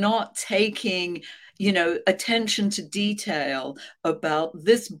if you're not taking, attention to detail about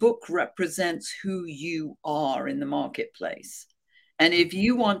this book represents who you are in the marketplace? And if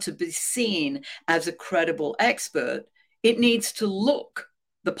you want to be seen as a credible expert, it needs to look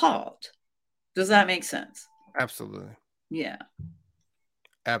the part. Does that make sense? Absolutely. Yeah,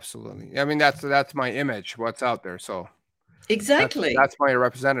 Absolutely. I mean, that's my image, what's out there. So that's exactly. that's my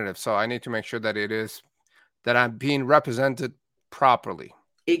representative. So I need to make sure that I'm being represented properly.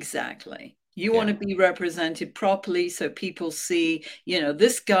 Exactly. You want Yeah, to be represented properly so people see,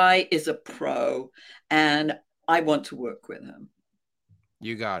 this guy is a pro and I want to work with him.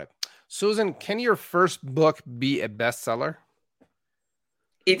 you got it. Susan, can your first book be a bestseller?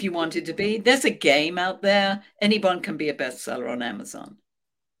 If you wanted to be, there's a game out there. Anyone can be a bestseller on Amazon.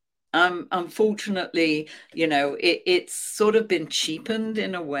 Unfortunately, it's sort of been cheapened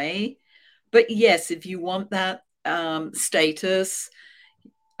in a way. But yes, if you want that status,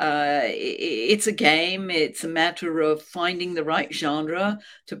 it's a game. It's a matter of finding the right genre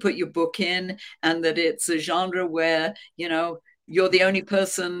to put your book in, and that it's a genre where, you're the only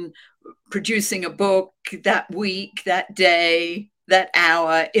person producing a book that week, that day, that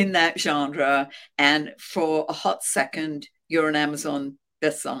hour in that genre. And for a hot second, you're an Amazon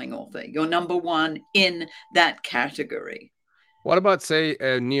best-selling author. You're number one in that category. What about, say,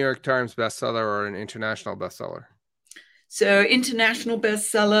 a New York Times bestseller or an international bestseller? So international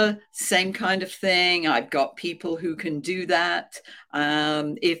bestseller, same kind of thing. I've got people who can do that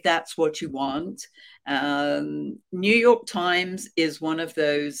if that's what you want. New York Times is one of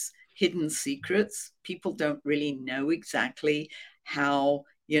those hidden secrets. People don't really know exactly how,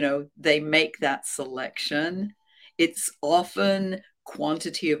 they make that selection. It's often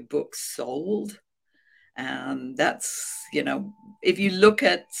quantity of books sold. That's, if you look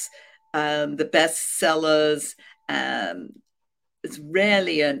at the bestsellers, it's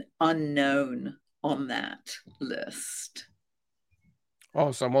rarely an unknown on that list.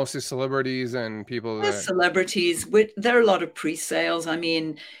 Oh, so mostly celebrities and people There's that. celebrities, there are a lot of pre-sales. I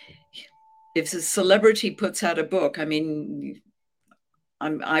mean, if a celebrity puts out a book, I mean,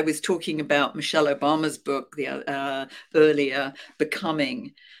 I was talking about Michelle Obama's book earlier,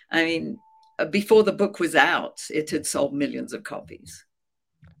 Becoming. I mean, before the book was out, it had sold millions of copies.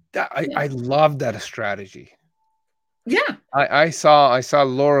 I love that strategy. Yeah. I saw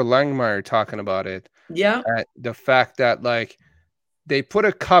Laura Langmeyer talking about it. Yeah. The fact that, like, they put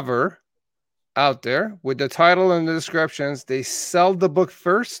a cover out there with the title and the descriptions. They sell the book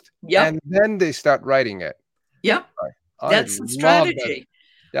first, Yep. and then they start writing it. Yep. I That's the love that. strategy.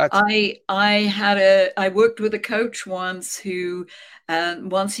 That's I worked with a coach once who,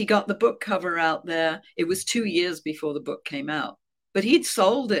 once he got the book cover out there, it was 2 years before the book came out, but he'd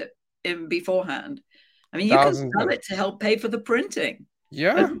sold it in beforehand. I mean, you can thousands sell of. it to help pay for the printing.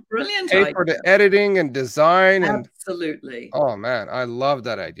 Yeah, That's a brilliant pay for idea. the editing and design, and Absolutely. oh man, I love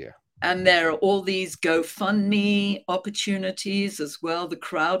that idea. And there are all these GoFundMe opportunities as well, the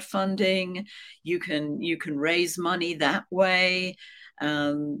crowdfunding. You can raise money that way.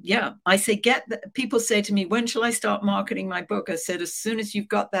 Yeah, I say people say to me, when shall I start marketing my book? I said, as soon as you've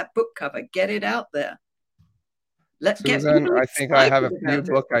got that book cover, get it out there. Get Susan, people I think I have excited a few about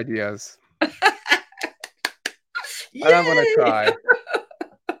it. book ideas. and I'm gonna Yay! try.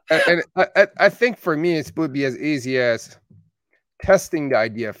 And I think for me, it would be as easy as testing the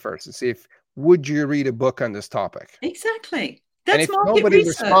idea first to see if would you read a book on this topic. Exactly. And That's if market nobody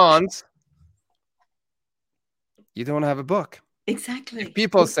research. responds, you don't have a book. If Exactly.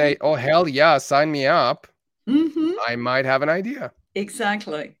 people say, "Oh Exactly. hell yeah, sign me up," Hmm. I might have an idea.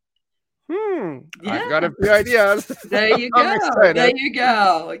 Exactly. I've got Yeah. a few ideas. There you I'm go. There excited. you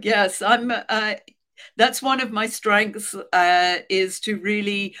go. Yes, I'm. That's one of my strengths, is to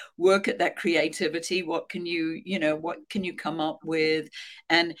really work at that creativity. What can what can you come up with,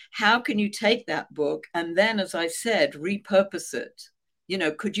 and how can you take that book and then, as I said, repurpose it?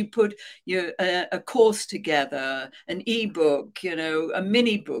 Could you put a course together, an ebook, a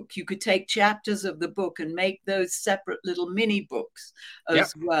mini book? You could take chapters of the book and make those separate little mini books Yep.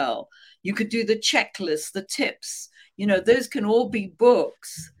 as well. You could do the checklist, the tips. Those can all be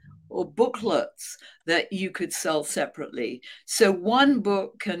books or booklets that you could sell separately. So one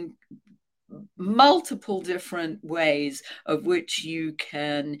book can multiple different ways of which you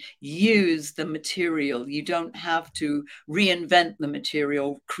can use the material. You don't have to reinvent the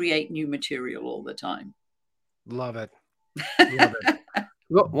material, create new material all the time. Love it. Love it.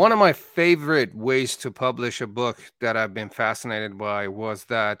 Look, one of my favorite ways to publish a book that I've been fascinated by was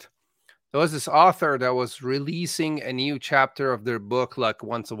that there was this author that was releasing a new chapter of their book like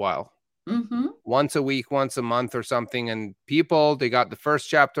once a while, Mm-hmm. once a week, once a month or something. And people, they got the first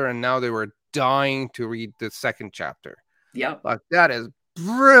chapter and now they were dying to read the second chapter. Yep. Like, that is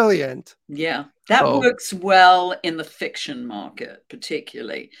brilliant. Yeah, that So, works well in the fiction market,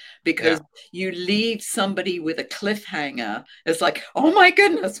 particularly yeah, because you leave somebody with a cliffhanger. It's like, oh my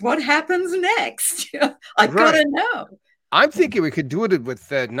goodness, what happens next? I right. gotta know. I'm thinking we could do it with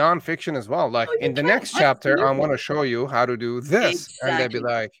nonfiction as well. Like Oh, you in the can, next chapter, I want absolutely. to show you how to do this. And they'd be Exactly.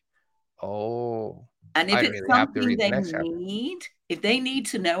 like, oh, And if I it's really have to something read the they next chapter. need, if they need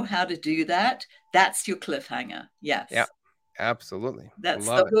to know how to do that, that's your cliffhanger. Yeah, Yes. absolutely. That's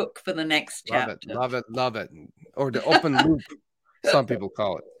Love the it. hook for the next Love it. chapter. Love it. Love it. Or the open loop, some people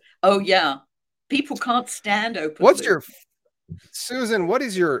call it. Oh, yeah. People can't stand open What's loop. your, Susan, what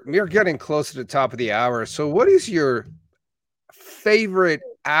is you're getting close to the top of the hour. So, what is your favorite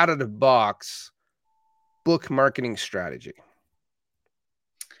out of the box book marketing strategy?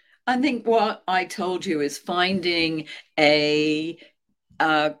 I think what I told you is finding a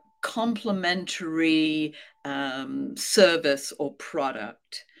complementary service or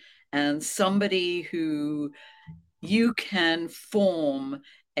product, and somebody who you can form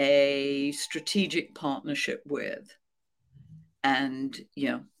a strategic partnership with, and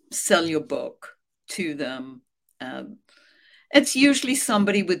sell your book to them. Um, it's usually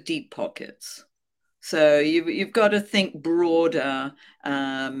somebody with deep pockets. So you've got to think broader,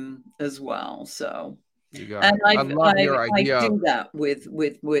 as well. So, You got and it. I love I your I idea of do that with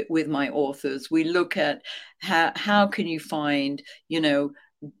my authors. We look at how can you find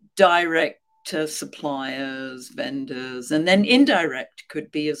direct to suppliers, vendors, and then indirect could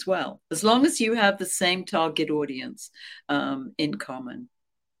be as well, as long as you have the same target audience, in common.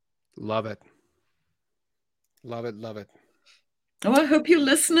 love it. Love it. Love it. Oh, I hope your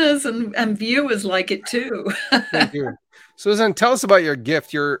listeners and viewers like it too. Thank you. Susan, tell us about your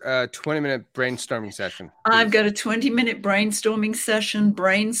gift, your 20-minute brainstorming session, I've please. got a 20-minute brainstorming session,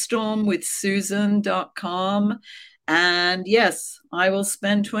 brainstormwithsusan.com. And yes, I will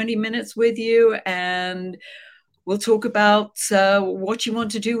spend 20 minutes with you and we'll talk about what you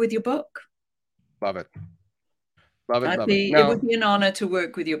want to do with your book. Love it. Love it. Love it. It Now, would be an honor to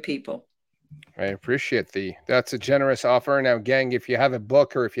work with your people. I appreciate that's a generous offer. Now, gang, if you have a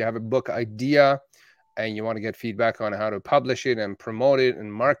book or if you have a book idea and you want to get feedback on how to publish it and promote it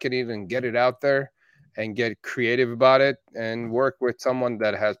and market it and get it out there and get creative about it and work with someone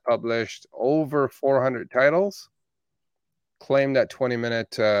that has published over 400 titles, claim that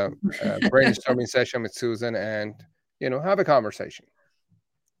 20-minute brainstorming session with Susan and, have a conversation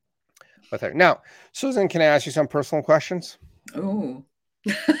with her. Now, Susan, can I ask you some personal questions? Oh.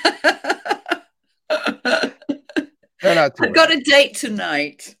 They're not too I've got bad. a date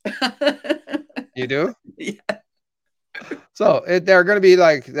tonight. You do? Yeah. So they're going to be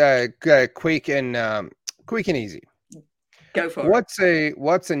like quick and easy. Go for it.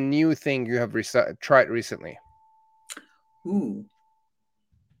 What's a new thing you have tried recently? Ooh.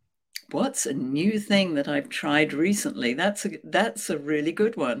 What's a new thing that I've tried recently? That's a really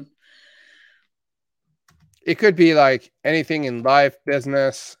good one. It could be like anything in life,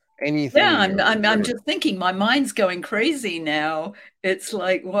 business, anything Yeah, in your I'm just thinking my mind's going crazy now. It's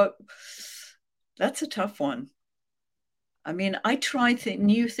like what that's a tough one. I mean, I try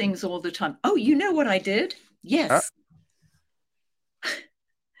new things all the time. Oh, you know what I did? Huh? Yes.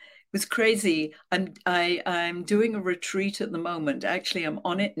 was crazy. I'm doing a retreat at the moment. Actually, I'm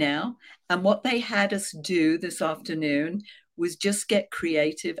on it now. And what they had us do this afternoon was just get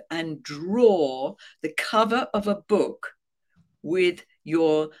creative and draw the cover of a book with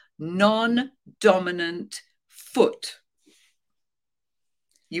your non-dominant foot.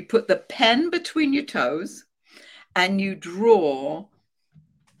 You put the pen between your toes and you draw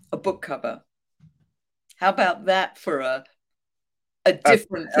a book cover. How about that for a That's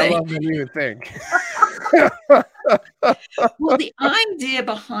different a thing? hell of a new thing. Well, the idea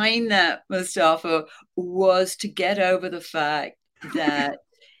behind that, Mustafa, was to get over the fact that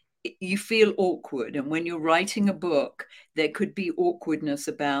you feel awkward. And when you're writing a book, there could be awkwardness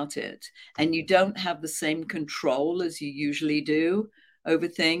about it. And you don't have the same control as you usually do over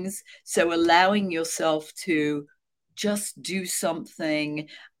things. So allowing yourself to just do something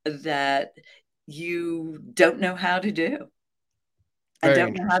that you don't know how to do and Very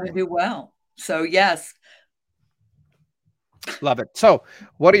don't know how to interesting. do well. So, yes, Love it. So,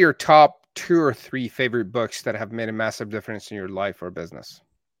 what are your top two or three favorite books that have made a massive difference in your life or business?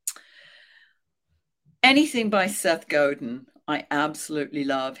 anything by Seth Godin, I absolutely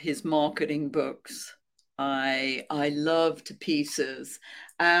love his marketing books. I love to pieces.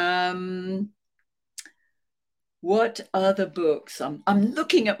 Um, what other books? I'm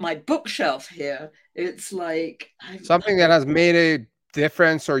looking at my bookshelf here. It's like Something that has made a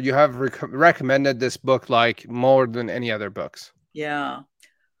difference, or you have recommended this book like more than any other books. yeah.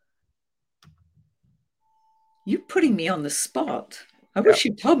 You're putting me on the spot. I Yeah. wish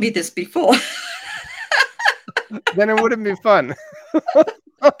you told me this before. Then it wouldn't be fun.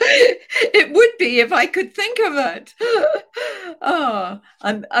 It would be if I could think of it. Oh,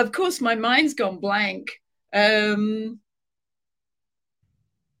 of course, my mind's gone blank. Um,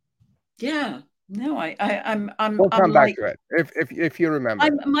 yeah, no, We'll I'm come back like, to it if you remember.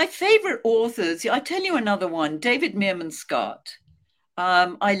 I'm my favorite authors. I tell you another one, David Meerman Scott.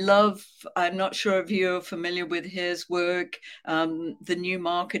 I love, I'm not sure if you're familiar with his work, the new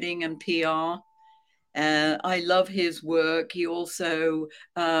marketing and PR. I love his work. He also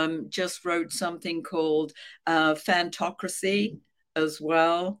just wrote something called Fantocracy as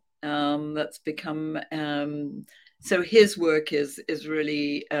well. That's become so his work is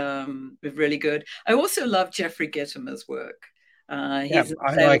really good. I also love Jeffrey Gitomer's work. Yeah, He's in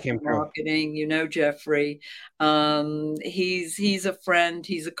I sales like him and too. marketing. You know Jeffrey. He's a friend.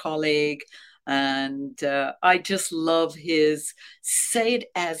 He's a colleague. And I just love his say it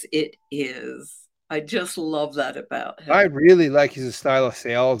as it is. I just love that about I him. really like his style of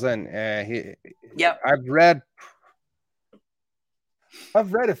sales, and Yep. I've read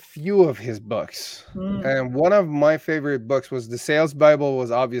I've read a few of his books, Mm, and one of my favorite books was the Sales Bible.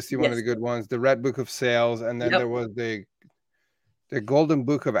 Was obviously one of the yes. good ones. The Red Book of Sales, and then there Yep. was the Golden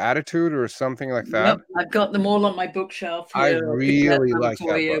Book of Attitude or something like Yep. that. I've got them all on my bookshelf I here. I could get really them like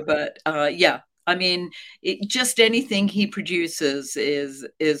for that you, book. but yeah. I mean, just anything he produces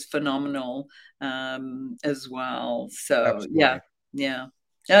is phenomenal as well. So yeah, Absolutely. yeah.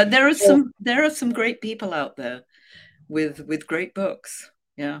 So There are some great people out there with great books.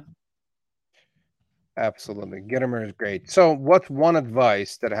 Yeah. absolutely, Gittimer is great. So, what's one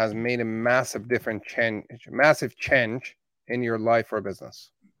advice that has made a massive change in your life or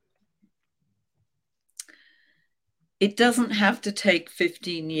business? It doesn't have to take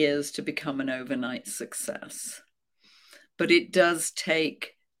 15 years to become an overnight success, but it does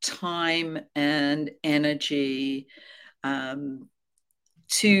take time and energy um,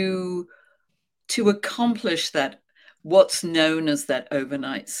 to accomplish that what's known as that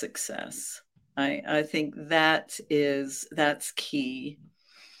overnight success. I think that's key.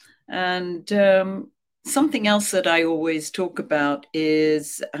 And something else that I always talk about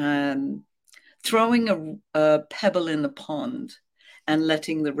is throwing a pebble in the pond and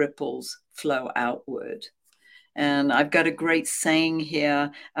letting the ripples flow outward. And I've got a great saying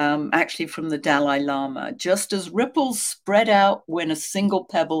here, actually from the Dalai Lama. Just as ripples spread out when a single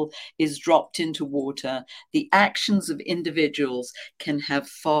pebble is dropped into water, the actions of individuals can have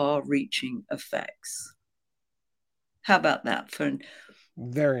far reaching effects. How about that?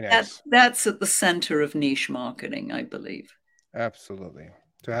 Very nice. That's at the center of niche marketing, I believe. Absolutely.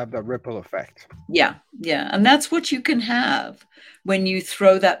 To have that ripple effect. Yeah, yeah, and that's what you can have when you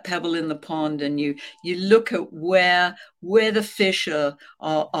throw that pebble in the pond and you look at where the fish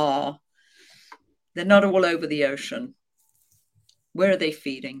are. They're not all over the ocean. Where are they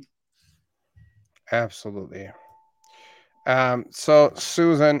feeding? Absolutely. So,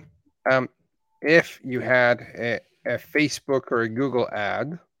 Susan, um, if you had a Facebook or a Google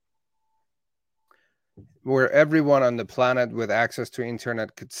ad where everyone on the planet with access to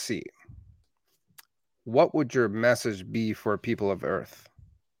internet could see, what would your message be for people of Earth?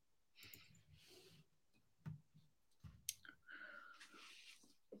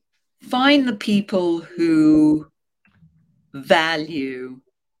 Find the people who value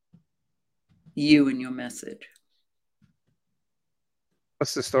you and your message.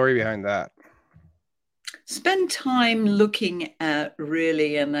 What's the story behind that? Spend time looking at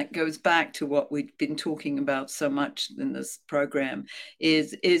really, and that goes back to what we've been talking about so much in this program,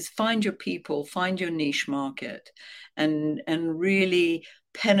 is find your people, find your niche market, and really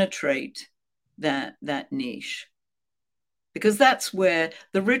penetrate that niche, because that's where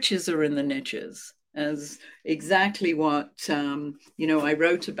the riches are, in the niches, as exactly what I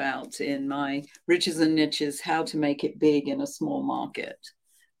wrote about in my Riches and Niches: How to Make It Big in a Small Market.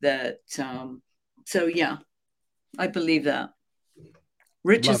 That so yeah, I believe that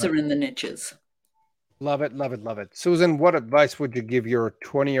riches are in the niches. Love it, love it, love it. Susan, what advice would you give your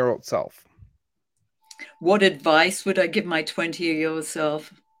 20-year-old self? What advice would I give my 20-year-old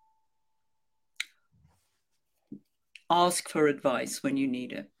self? Ask for advice when you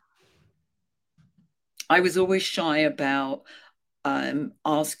need it. I was always shy about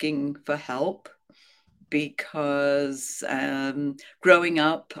asking for help, because growing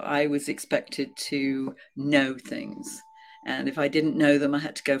up, I was expected to know things. And if I didn't know them, I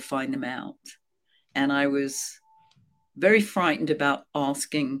had to go find them out. And I was very frightened about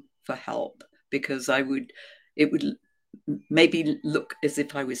asking for help, because it would maybe look as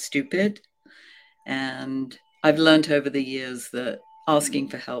if I was stupid. And I've learned over the years that asking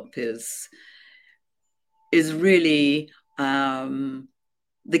for help is really the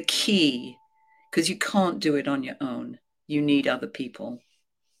key, because you can't do it on your own. You need other people.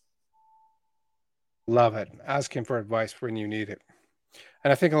 Love it. Asking for advice when you need it.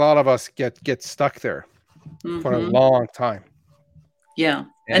 And I think a lot of us get stuck there for a long time. Yeah.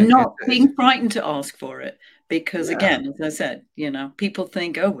 And And not being frightened to ask for it. Because yeah, again, as I said, people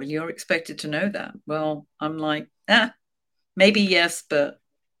think, oh, well, you're expected to know that. Well, I'm like, maybe yes, but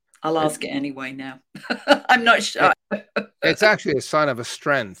I'll ask it anyway now. I'm not sure. it's actually a sign of a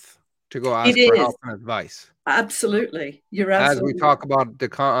strength to go It ask for is. help and advice. Absolutely. You're As we absolutely talk right.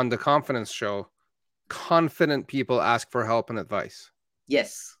 about on the confidence show, confident people ask for help and advice.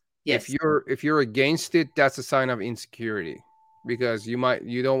 Yes. If Yes. you're against it, that's a sign of insecurity, because you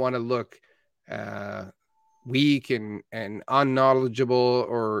don't want to look uh, weak and unknowledgeable,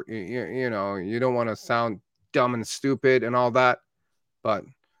 or you don't want to sound dumb and stupid and all that. But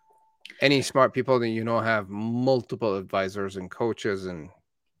any smart people that have multiple advisors and coaches and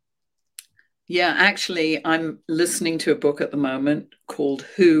Yeah, actually, I'm listening to a book at the moment called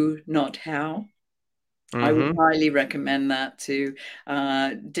Who, Not How. I would mm-hmm. highly recommend that to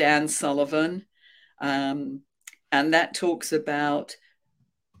Dan Sullivan. Um, and that talks about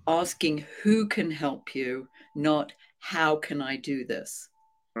asking who can help you, not how can I do this.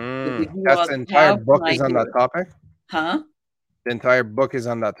 If you That's ask, the entire how can book I is on do that it? topic. Huh? The entire book is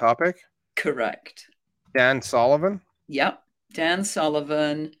on that topic. Correct. Dan Sullivan. Yep. Dan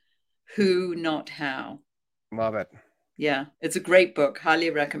Sullivan, Who, Not How. Love it. Yeah, it's a great book.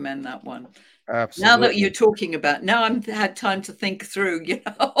 Highly recommend that one. Now that you're Absolutely. talking about, now I've had time to think through,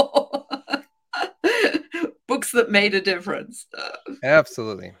 books that made a difference.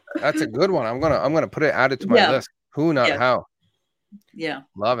 Absolutely. That's a good one. I'm gonna add it to my Yeah, list. Who, not yeah, how. yeah.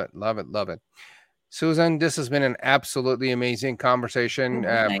 Love it. Love it. Love it. Susan, this has been an absolutely amazing conversation. Oh,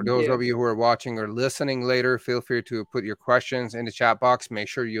 For thank those you. of you who are watching or listening later, feel free to put your questions in the chat box. Make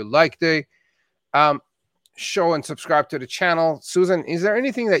sure you like the show and subscribe to the channel. Susan, is there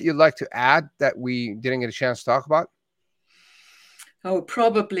anything that you'd like to add that we didn't get a chance to talk about? Oh,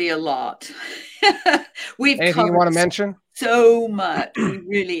 probably a lot. We've Anything you covered want to mention? so much. We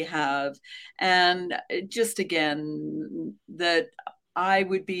really have. And just again, that I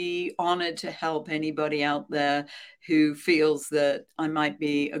would be honored to help anybody out there who feels that I might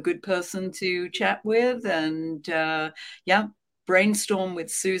be a good person to chat with. And yeah,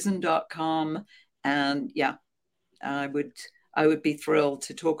 brainstormwithsusan.com. And yeah, I would be thrilled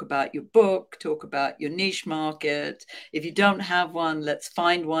to talk about your book, talk about your niche market. If you don't have one, let's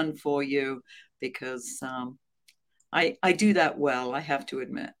find one for you, because I do that well, I have to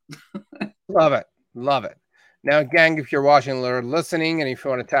admit. Love it. Love it. Now, gang, if you're watching or listening and if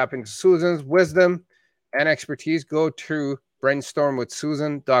you want to tap into Susan's wisdom and expertise, go to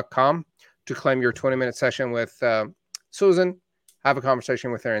brainstormwithsusan.com to claim your 20-minute session with Susan. Have a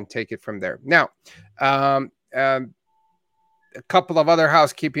conversation with her and take it from there. Now, a couple of other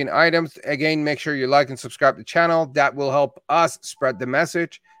housekeeping items. Again, make sure you like and subscribe to the channel. That will help us spread the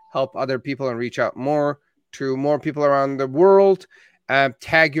message, help other people, and reach out more to more people around the world.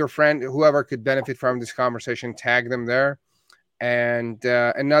 Tag your friend, whoever could benefit from this conversation, tag them there. And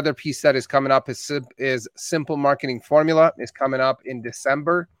another piece that is coming up is Simple Marketing Formula is coming up in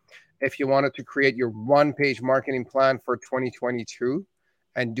December. If you wanted to create your one-page marketing plan for 2022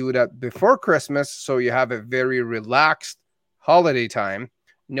 and do that before Christmas, so you have a very relaxed holiday time,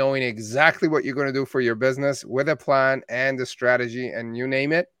 knowing exactly what you're going to do for your business with a plan and a strategy, and you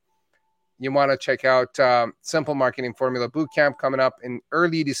name it, you want to check out Simple Marketing Formula Bootcamp coming up in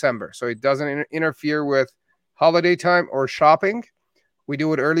early December. So it doesn't interfere with holiday time or shopping. We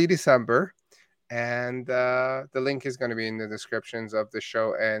do it early December. And the link is going to be in the descriptions of the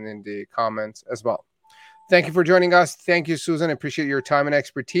show and in the comments as well. Thank you for joining us. Thank you, Susan. I appreciate your time and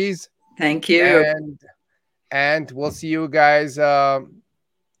expertise. Thank you. And we'll see you guys on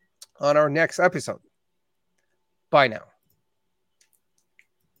our next episode. Bye now.